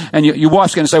temple, and your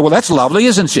wife's going to say, well, that's lovely,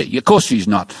 isn't she? Of course she's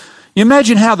not. You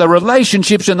imagine how the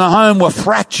relationships in the home were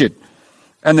fractured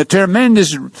and the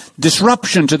tremendous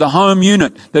disruption to the home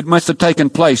unit that must have taken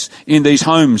place in these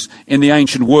homes in the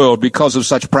ancient world because of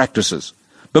such practices.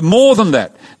 But more than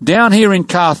that, down here in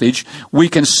Carthage, we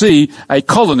can see a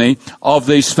colony of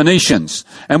these Phoenicians.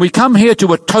 And we come here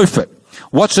to a Tophet.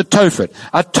 What's a Tophet?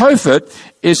 A Tophet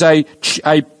is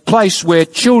a place where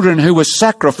children who were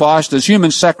sacrificed as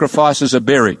human sacrifices are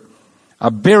buried. A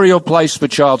burial place for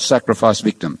child sacrifice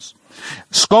victims.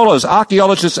 Scholars,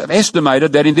 archaeologists have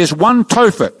estimated that in this one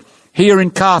Tophet here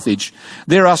in Carthage,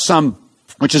 there are some,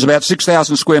 which is about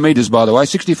 6,000 square metres, by the way,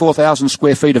 64,000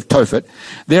 square feet of Tophet,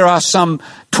 there are some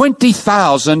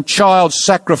 20,000 child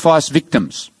sacrifice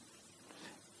victims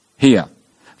here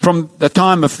from the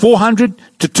time of 400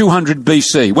 to 200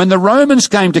 BC. When the Romans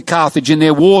came to Carthage in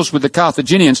their wars with the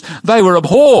Carthaginians, they were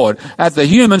abhorred at the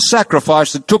human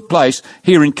sacrifice that took place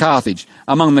here in Carthage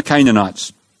among the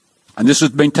Canaanites. And this has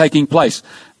been taking place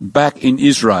back in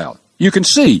Israel. You can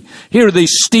see, here are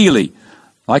these stelae,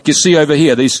 like you see over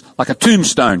here, these like a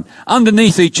tombstone.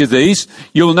 Underneath each of these,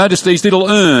 you'll notice these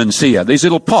little urns here, these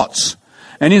little pots.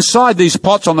 And inside these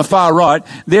pots on the far right,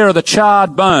 there are the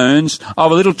charred bones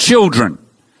of little children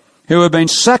who have been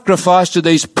sacrificed to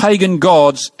these pagan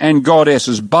gods and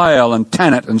goddesses, Baal and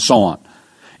Tanit and so on.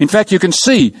 In fact, you can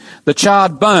see the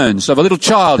charred bones of a little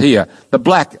child here, the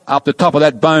black up the top of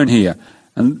that bone here,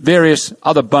 and various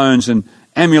other bones and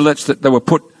amulets that they were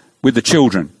put with the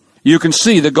children. You can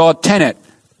see the god Tanit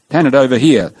over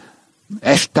here,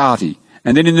 Ashtarte.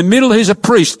 And then in the middle here's a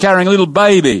priest carrying a little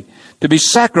baby to be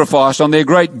sacrificed on their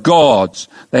great gods.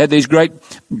 They had these great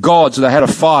gods, they had a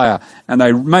fire, and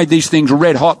they made these things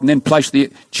red hot and then placed the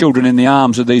children in the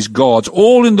arms of these gods,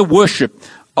 all in the worship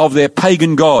of their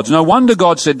pagan gods. No wonder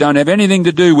God said don't have anything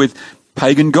to do with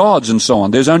pagan gods and so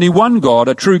on. There's only one God,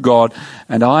 a true God,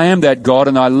 and I am that God,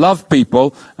 and I love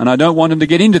people, and I don't want them to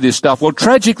get into this stuff. Well,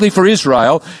 tragically for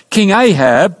Israel, King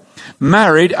Ahab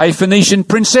married a Phoenician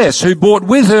princess who brought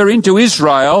with her into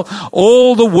Israel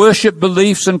all the worship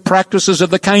beliefs and practices of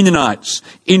the Canaanites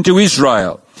into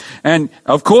Israel. And,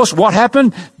 of course, what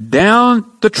happened? Down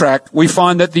the track, we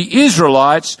find that the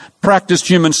Israelites practiced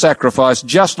human sacrifice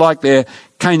just like their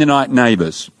Canaanite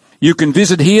neighbours. You can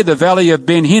visit here the valley of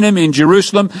Ben Hinnom in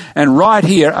Jerusalem, and right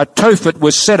here a Tophet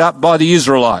was set up by the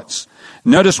Israelites.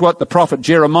 Notice what the prophet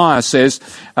Jeremiah says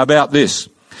about this.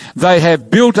 They have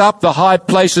built up the high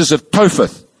places of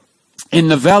Topheth in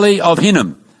the valley of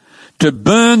Hinnom to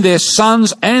burn their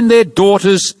sons and their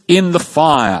daughters in the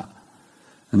fire.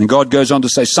 And then God goes on to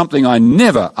say something I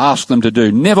never asked them to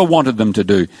do, never wanted them to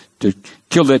do, to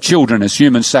kill their children as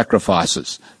human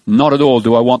sacrifices. Not at all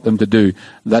do I want them to do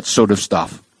that sort of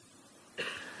stuff.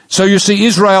 So you see,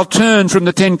 Israel turned from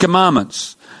the Ten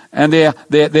Commandments, and their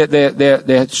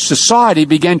society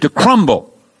began to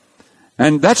crumble.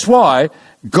 And that's why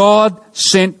God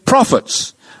sent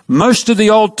prophets. Most of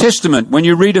the Old Testament, when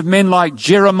you read of men like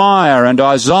Jeremiah and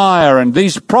Isaiah and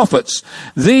these prophets,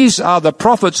 these are the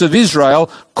prophets of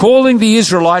Israel calling the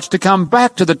Israelites to come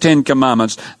back to the Ten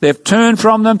Commandments. They've turned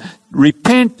from them,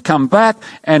 repent, come back,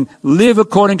 and live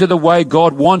according to the way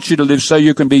God wants you to live so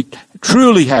you can be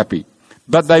truly happy.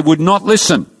 But they would not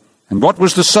listen. And what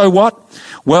was the so what?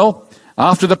 Well,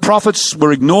 after the prophets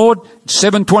were ignored,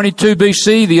 722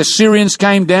 BC, the Assyrians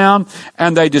came down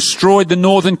and they destroyed the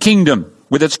northern kingdom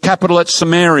with its capital at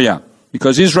Samaria,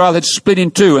 because Israel had split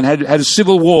in two and had a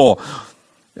civil war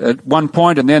at one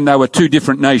point, and then they were two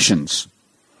different nations.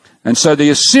 And so the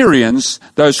Assyrians,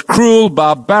 those cruel,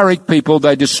 barbaric people,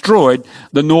 they destroyed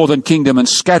the northern kingdom and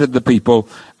scattered the people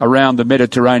around the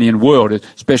Mediterranean world,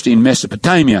 especially in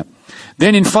Mesopotamia.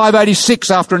 Then in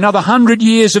 586, after another 100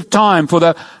 years of time for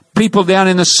the people down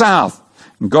in the south,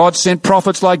 God sent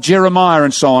prophets like Jeremiah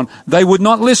and so on. They would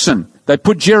not listen. They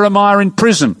put Jeremiah in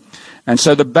prison. And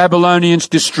so the Babylonians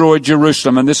destroyed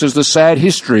Jerusalem. And this is the sad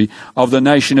history of the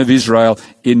nation of Israel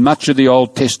in much of the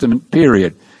Old Testament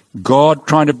period. God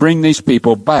trying to bring these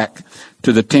people back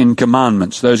to the Ten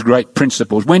Commandments, those great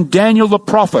principles. When Daniel the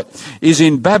prophet is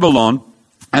in Babylon,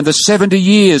 and the 70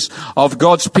 years of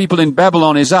God's people in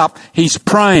Babylon is up, he's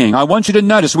praying. I want you to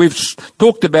notice, we've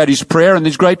talked about his prayer and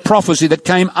this great prophecy that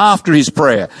came after his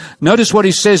prayer. Notice what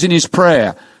he says in his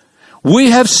prayer. We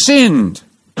have sinned,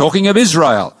 talking of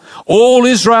Israel. All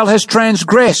Israel has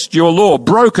transgressed your law,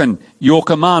 broken your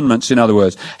commandments, in other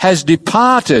words, has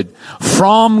departed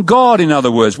from God, in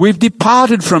other words. We've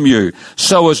departed from you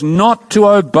so as not to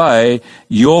obey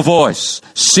your voice.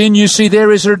 Sin, you see,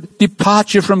 there is a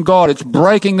departure from God. It's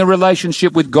breaking the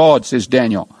relationship with God, says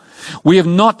Daniel. We have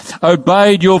not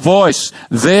obeyed your voice.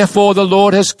 Therefore, the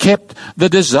Lord has kept the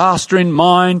disaster in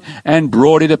mind and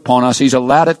brought it upon us. He's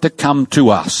allowed it to come to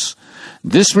us.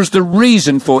 This was the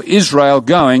reason for Israel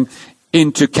going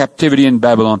into captivity in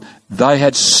Babylon. They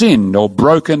had sinned or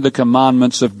broken the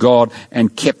commandments of God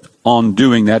and kept on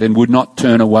doing that and would not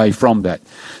turn away from that.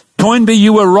 Toynbee,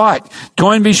 you were right.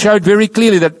 Toynbee showed very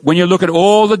clearly that when you look at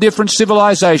all the different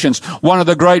civilizations, one of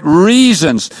the great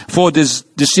reasons for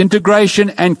disintegration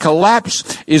and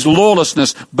collapse is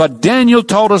lawlessness. But Daniel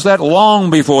told us that long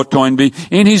before Toynbee.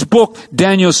 In his book,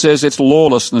 Daniel says it's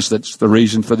lawlessness that's the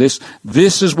reason for this.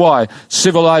 This is why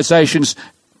civilizations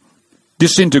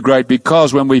disintegrate,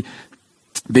 because when we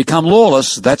become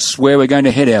lawless, that's where we're going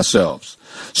to head ourselves.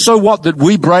 So what that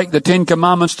we break the Ten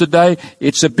Commandments today?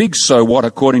 It's a big so what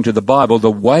according to the Bible.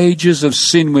 The wages of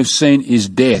sin we've seen is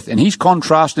death. And he's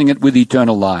contrasting it with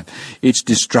eternal life. It's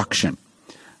destruction.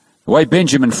 The way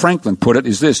Benjamin Franklin put it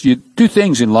is this. Two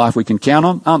things in life we can count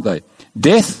on, aren't they?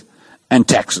 Death and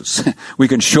taxes. We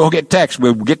can sure get taxed.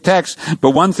 We'll get taxed.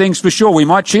 But one thing's for sure. We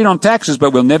might cheat on taxes,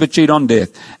 but we'll never cheat on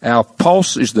death. Our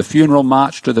pulse is the funeral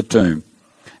march to the tomb.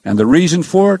 And the reason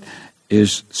for it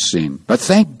is sin. But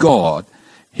thank God,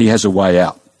 he has a way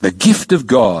out. The gift of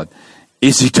God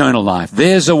is eternal life.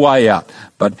 There's a way out.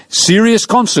 But serious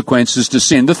consequences to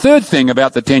sin. The third thing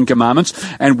about the Ten Commandments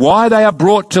and why they are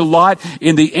brought to light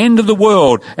in the end of the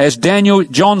world, as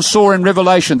John saw in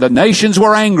Revelation, the nations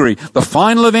were angry. The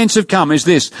final events have come, is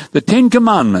this. The Ten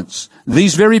Commandments,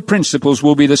 these very principles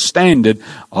will be the standard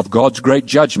of God's great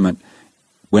judgment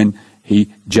when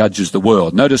he judges the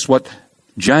world. Notice what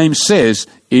James says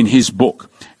in his book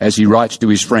as he writes to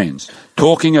his friends,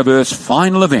 talking of earth's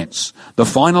final events, the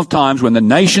final times when the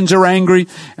nations are angry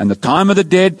and the time of the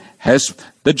dead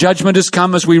the judgment has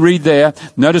come, as we read there.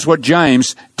 Notice what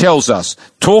James tells us,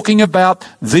 talking about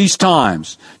these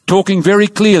times, talking very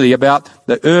clearly about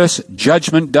the earth's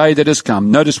judgment day that has come.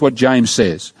 Notice what James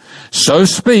says. So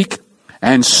speak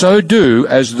and so do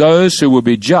as those who will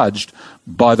be judged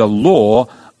by the law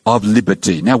of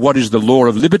liberty. Now, what is the law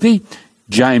of liberty?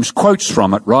 James quotes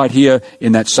from it right here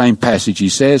in that same passage. He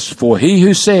says, for he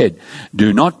who said,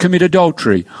 do not commit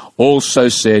adultery, also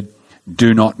said,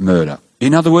 do not murder.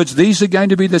 In other words, these are going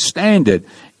to be the standard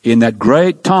in that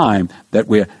great time that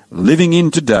we're living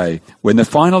in today, when the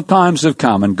final times have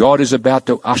come and God is about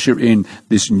to usher in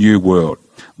this new world.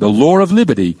 The law of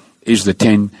liberty is the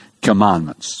Ten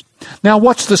Commandments. Now,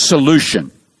 what's the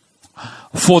solution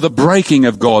for the breaking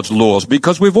of God's laws?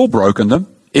 Because we've all broken them.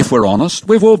 If we're honest,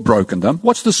 we've all broken them.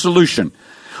 What's the solution?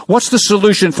 What's the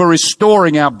solution for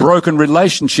restoring our broken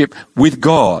relationship with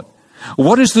God?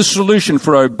 What is the solution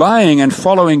for obeying and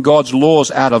following God's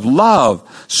laws out of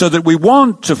love so that we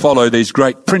want to follow these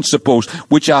great principles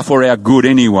which are for our good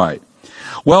anyway?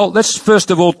 Well, let's first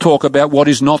of all talk about what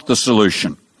is not the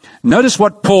solution. Notice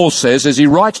what Paul says as he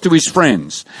writes to his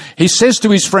friends. He says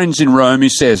to his friends in Rome, he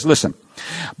says, listen,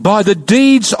 By the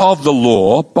deeds of the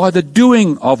law, by the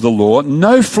doing of the law,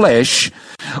 no flesh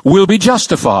will be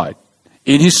justified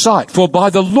in his sight. For by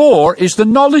the law is the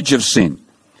knowledge of sin.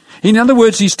 In other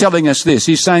words, he's telling us this.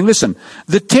 He's saying, listen,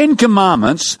 the 10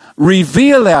 Commandments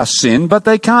reveal our sin, but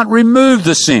they can't remove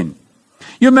the sin.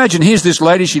 You imagine, here's this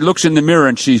lady, she looks in the mirror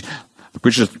and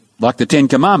which is like the 10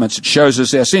 Commandments, it shows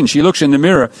us our sin. She looks in the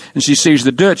mirror and she sees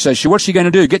the dirt. So what's she going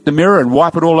to do? Get the mirror and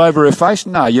wipe it all over her face?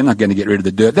 No, you're not going to get rid of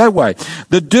the dirt that way.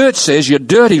 The dirt says, you're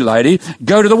dirty, lady,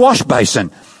 go to the wash basin.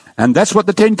 And that's what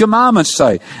the 10 Commandments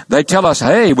say. They tell us,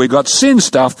 hey, we've got sin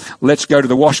stuff, let's go to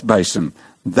the wash basin.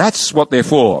 That's what they're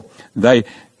for. They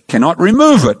cannot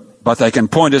remove it, but they can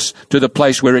point us to the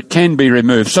place where it can be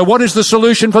removed. So what is the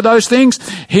solution for those things?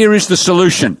 Here is the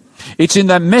solution. It's in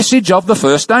the message of the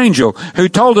first angel who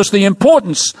told us the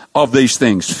importance of these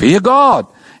things. Fear God.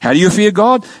 How do you fear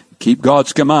God? Keep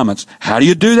God's commandments. How do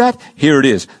you do that? Here it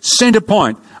is. Center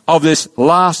point of this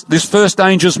first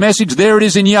angel's message. There it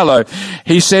is in yellow.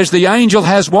 He says the angel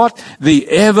has what? The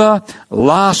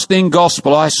everlasting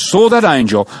gospel. I saw that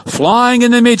angel flying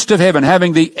in the midst of heaven,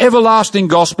 having the everlasting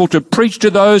gospel to preach to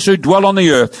those who dwell on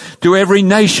the earth, to every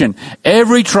nation,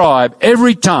 every tribe,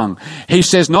 every tongue. He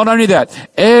says not only that,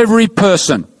 every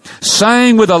person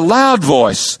saying with a loud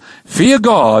voice, fear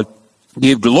God,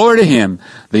 give glory to him.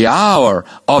 The hour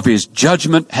of his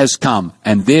judgment has come.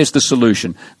 And there's the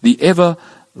solution. The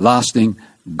everlasting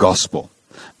gospel.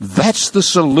 That's the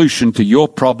solution to your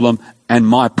problem and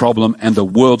my problem and the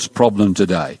world's problem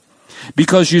today.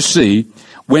 Because you see,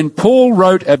 when Paul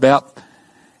wrote about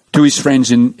to his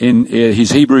friends in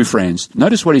his Hebrew friends,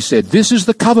 notice what he said. This is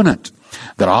the covenant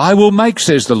that I will make,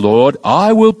 says the Lord.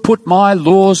 I will put my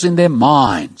laws in their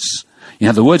minds. In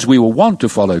other words, we will want to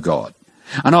follow God.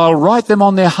 And I'll write them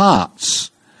on their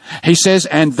hearts. He says,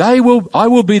 and I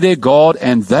will be their God,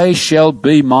 and they shall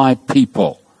be my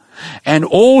people. And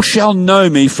all shall know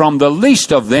me, from the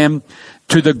least of them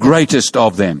to the greatest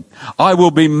of them. I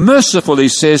will be merciful, he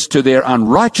says, to their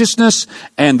unrighteousness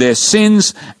and their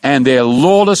sins and their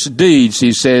lawless deeds.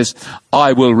 He says,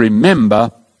 I will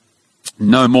remember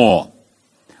no more.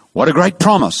 What a great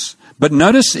promise. But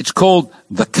notice it's called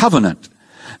the covenant.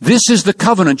 This is the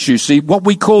covenant, you see, what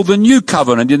we call the new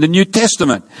covenant in the New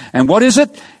Testament. And what is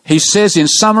it? He says in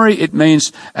summary, it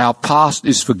means our past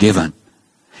is forgiven.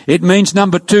 It means,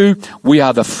 number 2, we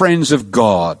are the friends of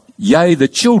God, yea, the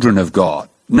children of God.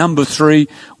 Number 3,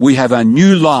 we have a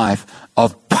new life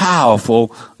of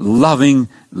powerful, loving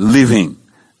living.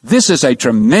 This is a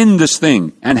tremendous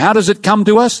thing. And how does it come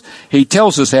to us? He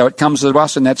tells us how it comes to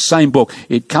us in that same book.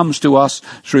 It comes to us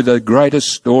through the greatest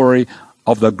story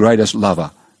of the greatest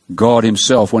lover, God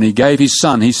himself. When he gave his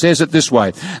son, he says it this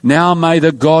way, now may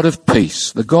the God of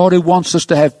peace, the God who wants us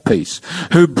to have peace,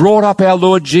 who brought up our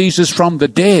Lord Jesus from the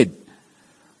dead,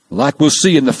 like we'll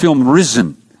see in the film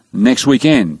Risen next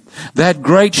weekend, that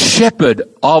great shepherd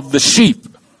of the sheep,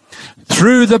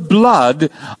 through the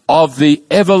blood of the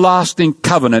everlasting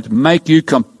covenant, make you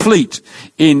complete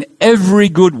in every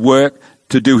good work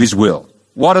to do his will.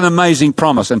 What an amazing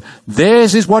promise. And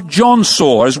theirs is what John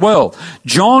saw as well.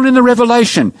 John in the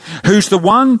Revelation, who's the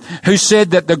one who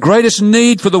said that the greatest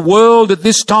need for the world at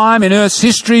this time in Earth's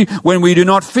history, when we do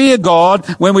not fear God,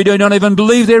 when we do not even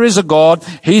believe there is a God,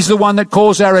 he's the one that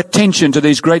calls our attention to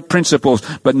these great principles.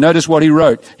 But notice what he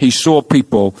wrote. He saw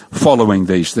people following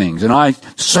these things. And I'm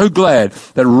so glad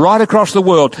that right across the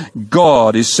world,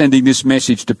 God is sending this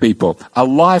message to people. A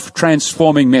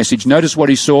life-transforming message. Notice what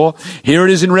he saw. Here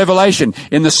it is in Revelation.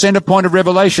 In the center point of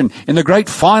Revelation, in the great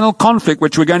final conflict,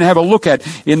 which we're going to have a look at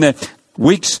in the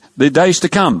weeks, the days to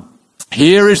come.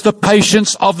 Here is the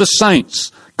patience of the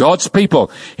saints, God's people.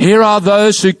 Here are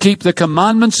those who keep the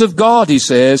commandments of God, he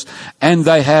says, and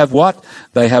they have what?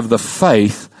 They have the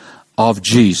faith of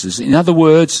Jesus. In other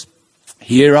words,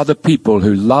 here are the people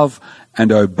who love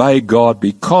and obey God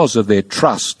because of their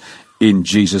trust in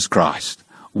Jesus Christ.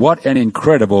 What an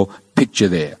incredible picture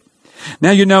there.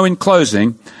 Now, you know, in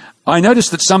closing, I notice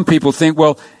that some people think,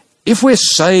 well, if we're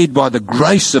saved by the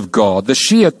grace of God, the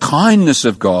sheer kindness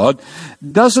of God,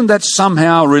 doesn't that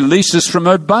somehow release us from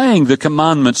obeying the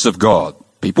commandments of God?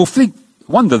 People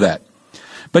wonder that.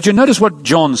 But you notice what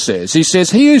John says. He says,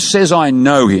 he who says, I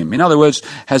know him, in other words,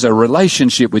 has a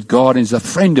relationship with God and is a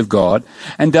friend of God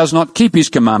and does not keep his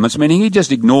commandments, meaning he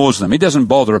just ignores them, he doesn't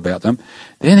bother about them,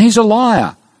 then he's a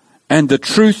liar and the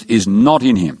truth is not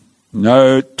in him.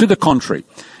 No, to the contrary.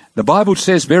 The Bible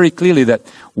says very clearly that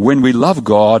when we love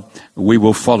God, we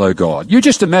will follow God. You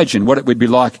just imagine what it would be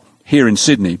like here in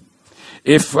Sydney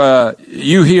if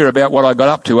you hear about what I got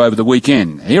up to over the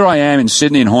weekend. Here I am in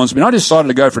Sydney and Hornsby. I decided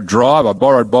to go for a drive. I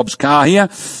borrowed Bob's car here.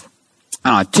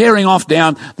 And I'm tearing off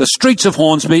down the streets of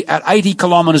Hornsby at 80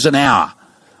 kilometres an hour,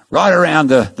 right around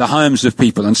the homes of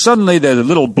people. And suddenly there's a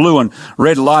little blue and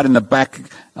red light in the back,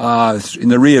 in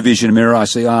the rear vision mirror. I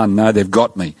say, oh no, they've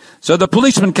got me. So the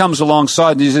policeman comes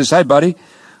alongside and he says, hey buddy,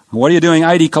 what are you doing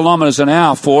 80 kilometres an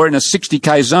hour for in a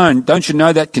 60k zone? Don't you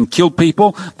know that can kill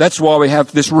people? That's why we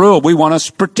have this rule. We want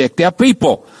to protect our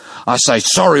people. I say,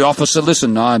 sorry officer,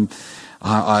 listen,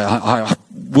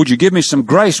 would you give me some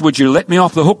grace? Would you let me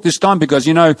off the hook this time? Because,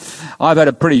 you know, I've had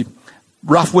a pretty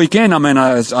rough weekend. I mean,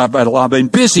 I've been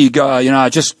busy, I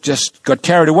just got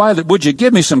carried away. Would you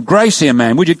give me some grace here,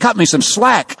 man? Would you cut me some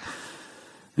slack?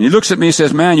 And he looks at me and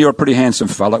says, man, you're a pretty handsome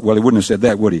fella. Well, he wouldn't have said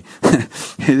that, would he?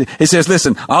 He says,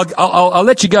 listen, I'll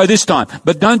let you go this time,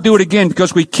 but don't do it again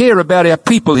because we care about our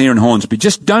people here in Hornsby.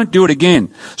 Just don't do it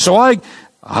again. So I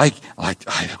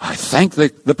thank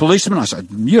the policeman. I said,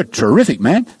 you're terrific,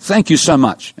 man. Thank you so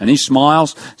much. And he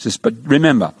smiles, says, but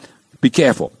remember, be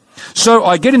careful. So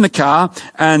I get in the car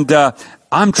and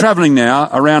I'm travelling now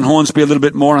around Hornsby a little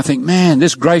bit more, and I think, man,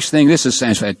 this grace thing, this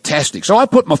sounds fantastic. So I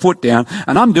put my foot down,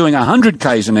 and I'm doing 100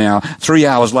 k's an hour 3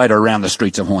 hours later around the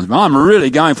streets of Hornsby. I'm really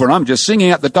going for it. I'm just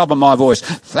singing at the top of my voice,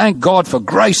 thank God for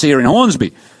grace here in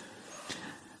Hornsby.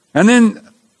 And then,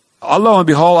 lo and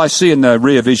behold, I see in the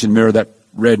rear vision mirror that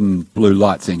red and blue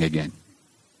light thing again.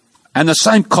 And the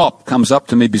same cop comes up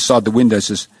to me beside the window and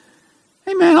says,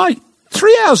 hey man,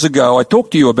 3 hours ago I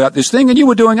talked to you about this thing and you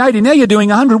were doing 80, now you're doing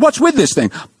 100. What's with this thing?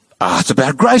 It's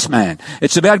about grace, man.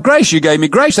 It's about grace. You gave me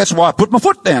grace. That's why I put my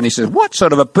foot down. He says, what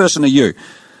sort of a person are you?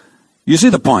 You see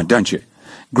the point, don't you?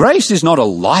 Grace is not a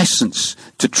license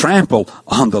to trample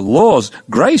on the laws.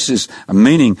 Grace is a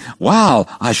meaning, wow,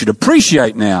 I should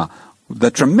appreciate now the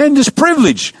tremendous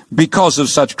privilege because of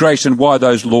such grace and why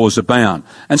those laws abound.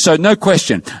 And so no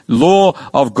question, law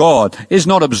of God is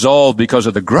not absolved because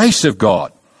of the grace of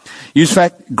God. In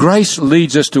fact, grace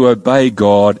leads us to obey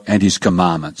God and his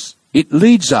commandments. It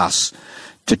leads us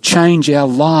to change our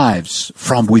lives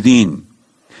from within.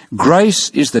 Grace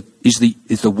is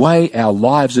the way our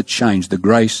lives are changed, the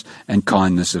grace and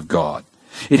kindness of God.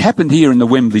 It happened here in the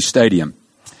Wembley Stadium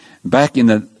back in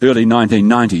the early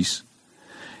 1990s.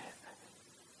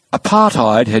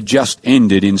 Apartheid had just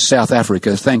ended in South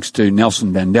Africa thanks to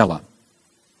Nelson Mandela.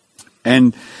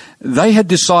 And they had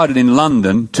decided in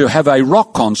London to have a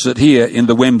rock concert here in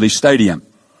the Wembley Stadium.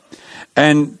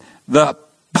 And the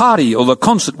party or the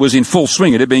concert was in full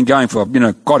swing. It had been going for,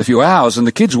 quite a few hours, and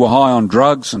the kids were high on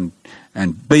drugs and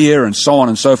beer and so on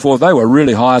and so forth. They were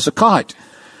really high as a kite.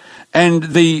 And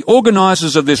the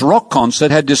organisers of this rock concert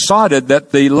had decided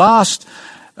that the last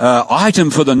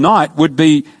item for the night would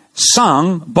be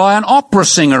sung by an opera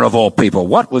singer of all people.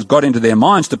 What got into their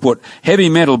minds to put heavy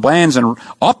metal bands and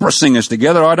opera singers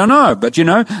together, I don't know. But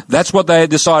that's what they had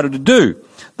decided to do.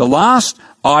 The last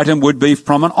item would be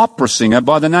from an opera singer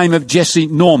by the name of Jesse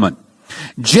Norman.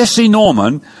 Jesse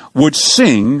Norman would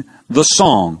sing the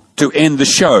song to end the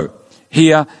show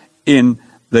here in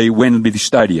the Wembley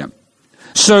Stadium.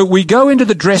 So we go into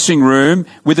the dressing room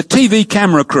with a TV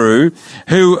camera crew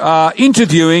who are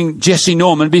interviewing Jesse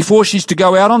Norman before she's to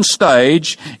go out on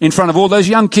stage in front of all those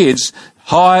young kids,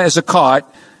 high as a kite,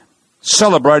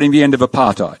 celebrating the end of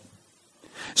apartheid.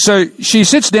 So she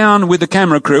sits down with the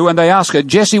camera crew and they ask her,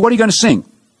 Jesse, what are you going to sing?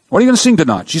 What are you going to sing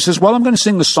tonight? She says, well, I'm going to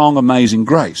sing the song Amazing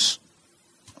Grace.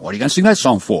 What are you going to sing that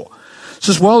song for? She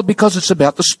says, well, because it's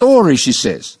about the story, she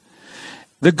says.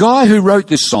 The guy who wrote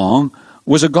this song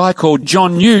was a guy called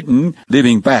John Newton,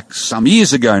 living back some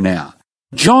years ago now.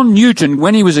 John Newton,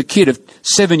 when he was a kid of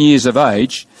 7 years of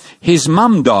age, his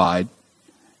mum died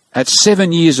at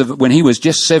when he was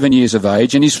just 7 years of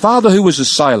age, and his father, who was a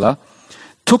sailor,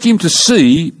 took him to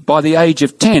sea by the age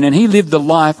of 10, and he lived the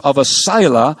life of a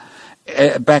sailor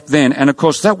back then. And of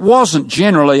course, that wasn't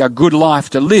generally a good life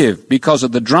to live because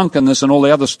of the drunkenness and all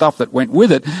the other stuff that went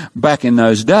with it back in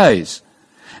those days.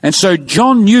 And so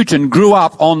John Newton grew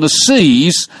up on the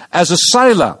seas as a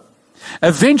sailor.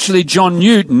 Eventually, John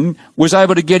Newton was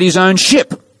able to get his own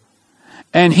ship.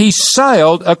 And he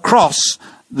sailed across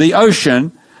the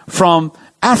ocean from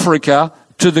Africa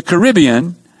to the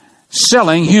Caribbean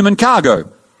selling human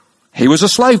cargo. He was a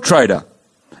slave trader,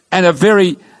 and a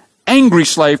very angry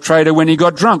slave trader when he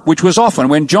got drunk, which was often.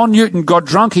 When John Newton got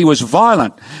drunk, he was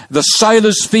violent. The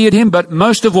sailors feared him, but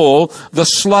most of all, the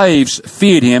slaves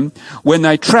feared him when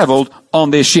they travelled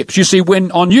on their ships. You see,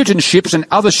 when on Newton's ships and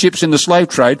other ships in the slave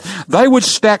trade, they would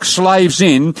stack slaves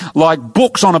in like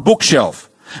books on a bookshelf.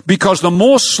 Because the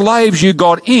more slaves you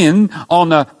got in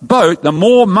on a boat, the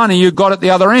more money you got at the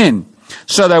other end.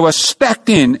 So they were stacked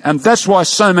in, and that's why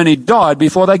so many died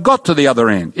before they got to the other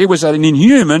end. It was an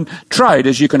inhuman trade,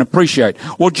 as you can appreciate.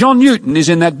 Well, John Newton is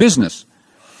in that business.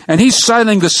 And he's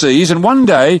sailing the seas, and one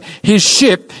day his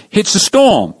ship hits a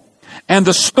storm. And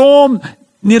the storm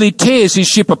nearly tears his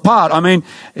ship apart. I mean,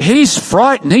 he's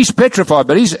frightened, he's petrified,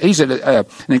 but he's an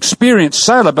experienced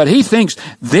sailor, but he thinks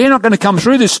they're not going to come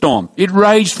through this storm. It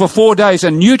raged for 4 days,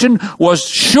 and Newton was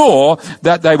sure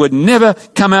that they would never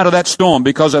come out of that storm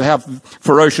because of how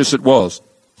ferocious it was.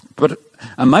 But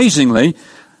amazingly,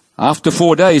 after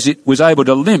 4 days, it was able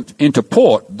to limp into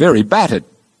port very battered.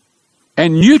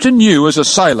 And Newton knew as a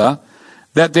sailor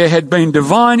that there had been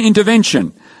divine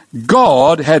intervention.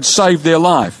 God had saved their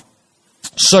life.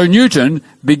 So Newton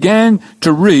began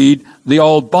to read the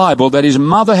old Bible that his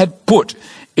mother had put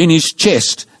in his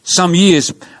chest some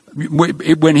years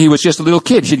when he was just a little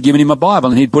kid. She'd given him a Bible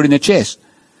and he'd put it in the chest.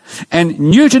 And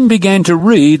Newton began to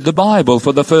read the Bible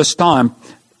for the first time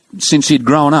since he'd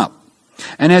grown up.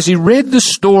 And as he read the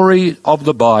story of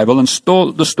the Bible and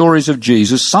the stories of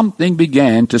Jesus, something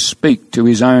began to speak to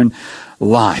his own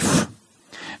life.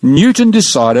 Newton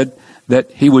decided that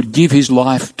he would give his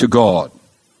life to God.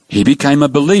 He became a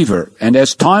believer, and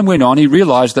as time went on, he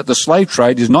realized that the slave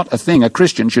trade is not a thing a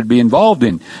Christian should be involved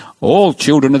in. All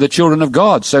children are the children of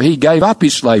God, so he gave up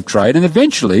his slave trade, and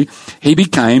eventually he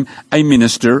became a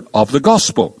minister of the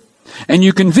gospel. And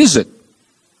you can visit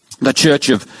the Church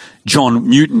of John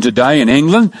Newton today in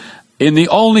England. In the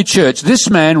Olney Church, this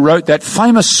man wrote that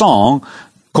famous song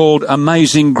called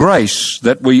Amazing Grace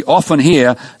that we often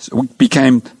hear,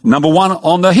 became number one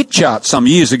on the hit chart some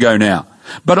years ago now.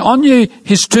 But on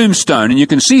his tombstone, and you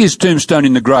can see his tombstone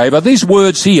in the grave, are these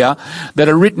words here that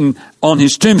are written on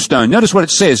his tombstone. Notice what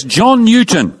it says. John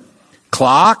Newton,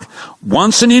 clerk,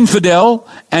 once an infidel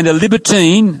and a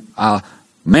libertine, a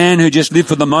man who just lived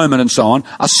for the moment and so on,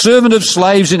 a servant of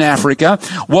slaves in Africa,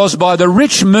 was by the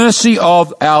rich mercy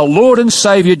of our Lord and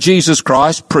Saviour Jesus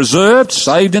Christ preserved,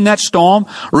 saved in that storm,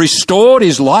 restored,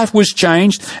 his life was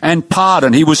changed, and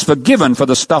pardoned. He was forgiven for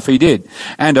the stuff he did,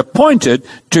 and appointed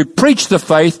to preach the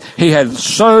faith he had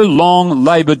so long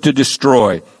laboured to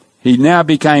destroy. He now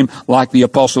became like the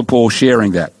Apostle Paul,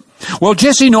 sharing that. Well,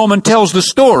 Jessie Norman tells the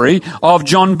story of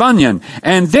John Bunyan,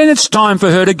 and then it's time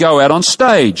for her to go out on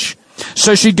stage.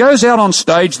 So she goes out on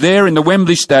stage there in the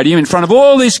Wembley Stadium in front of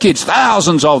all these kids,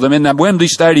 thousands of them in the Wembley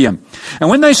Stadium. And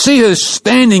when they see her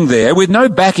standing there with no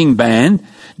backing band,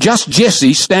 just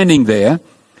Jessie standing there,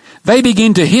 they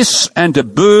begin to hiss and to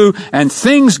boo, and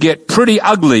things get pretty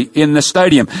ugly in the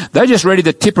stadium. They're just ready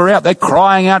to tip her out. They're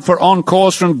crying out for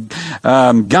encores from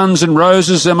Guns N'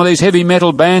 Roses, some of these heavy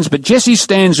metal bands. But Jessie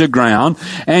stands her ground,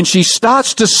 and she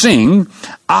starts to sing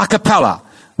a cappella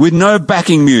with no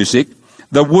backing music,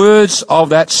 the words of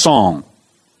that song.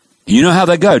 You know how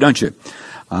they go, don't you?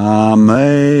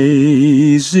 Amazing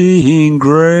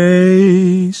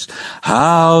grace,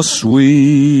 how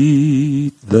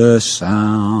sweet the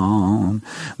sound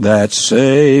that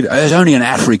saved. There's only an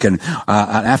Afro-American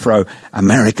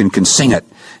can sing it.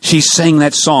 She sang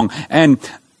that song, and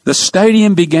the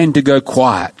stadium began to go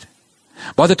quiet.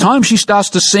 By the time she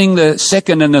starts to sing the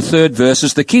second and the third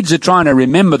verses, the kids are trying to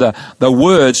remember the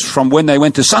words from when they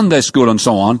went to Sunday school and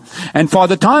so on. And by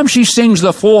the time she sings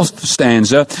the fourth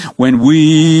stanza, when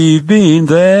we've been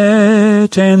there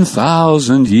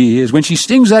 10,000 years, when she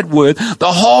sings that word,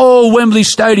 the whole Wembley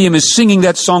Stadium is singing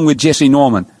that song with Jessie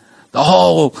Norman.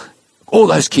 All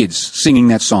those kids singing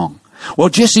that song. Well,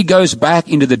 Jessie goes back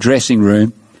into the dressing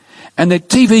room, and the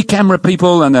TV camera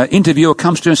people and the interviewer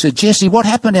comes to her and says, Jessie, what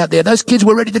happened out there? Those kids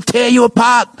were ready to tear you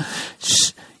apart.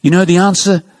 You know, the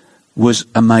answer was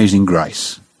amazing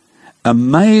grace.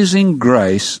 Amazing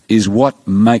grace is what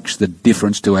makes the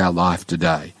difference to our life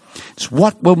today. It's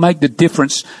what will make the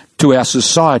difference to our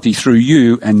society through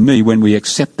you and me when we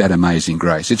accept that amazing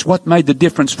grace. It's what made the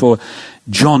difference for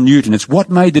John Newton. It's what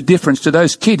made the difference to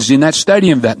those kids in that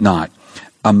stadium that night.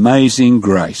 Amazing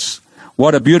grace.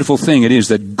 What a beautiful thing it is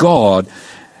that God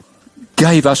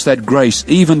gave us that grace,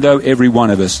 even though every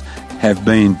one of us have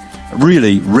been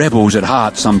really rebels at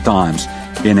heart sometimes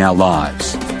in our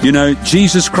lives. You know,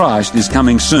 Jesus Christ is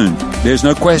coming soon. There's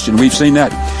no question. We've seen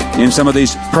that in some of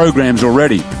these programs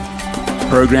already.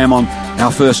 Program on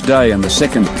our first day and the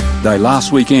second day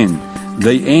last weekend.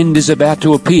 The end is about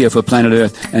to appear for planet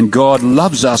Earth, and God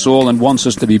loves us all and wants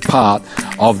us to be part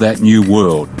of that new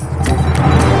world.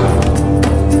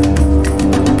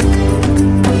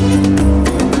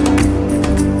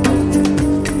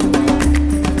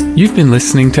 You've been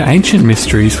listening to Ancient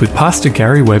Mysteries with Pastor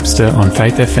Gary Webster on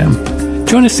Faith FM.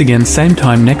 Join us again same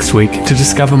time next week to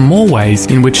discover more ways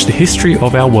in which the history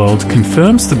of our world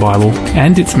confirms the Bible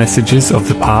and its messages of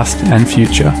the past and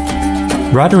future.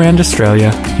 Right around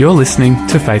Australia, you're listening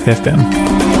to Faith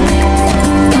FM.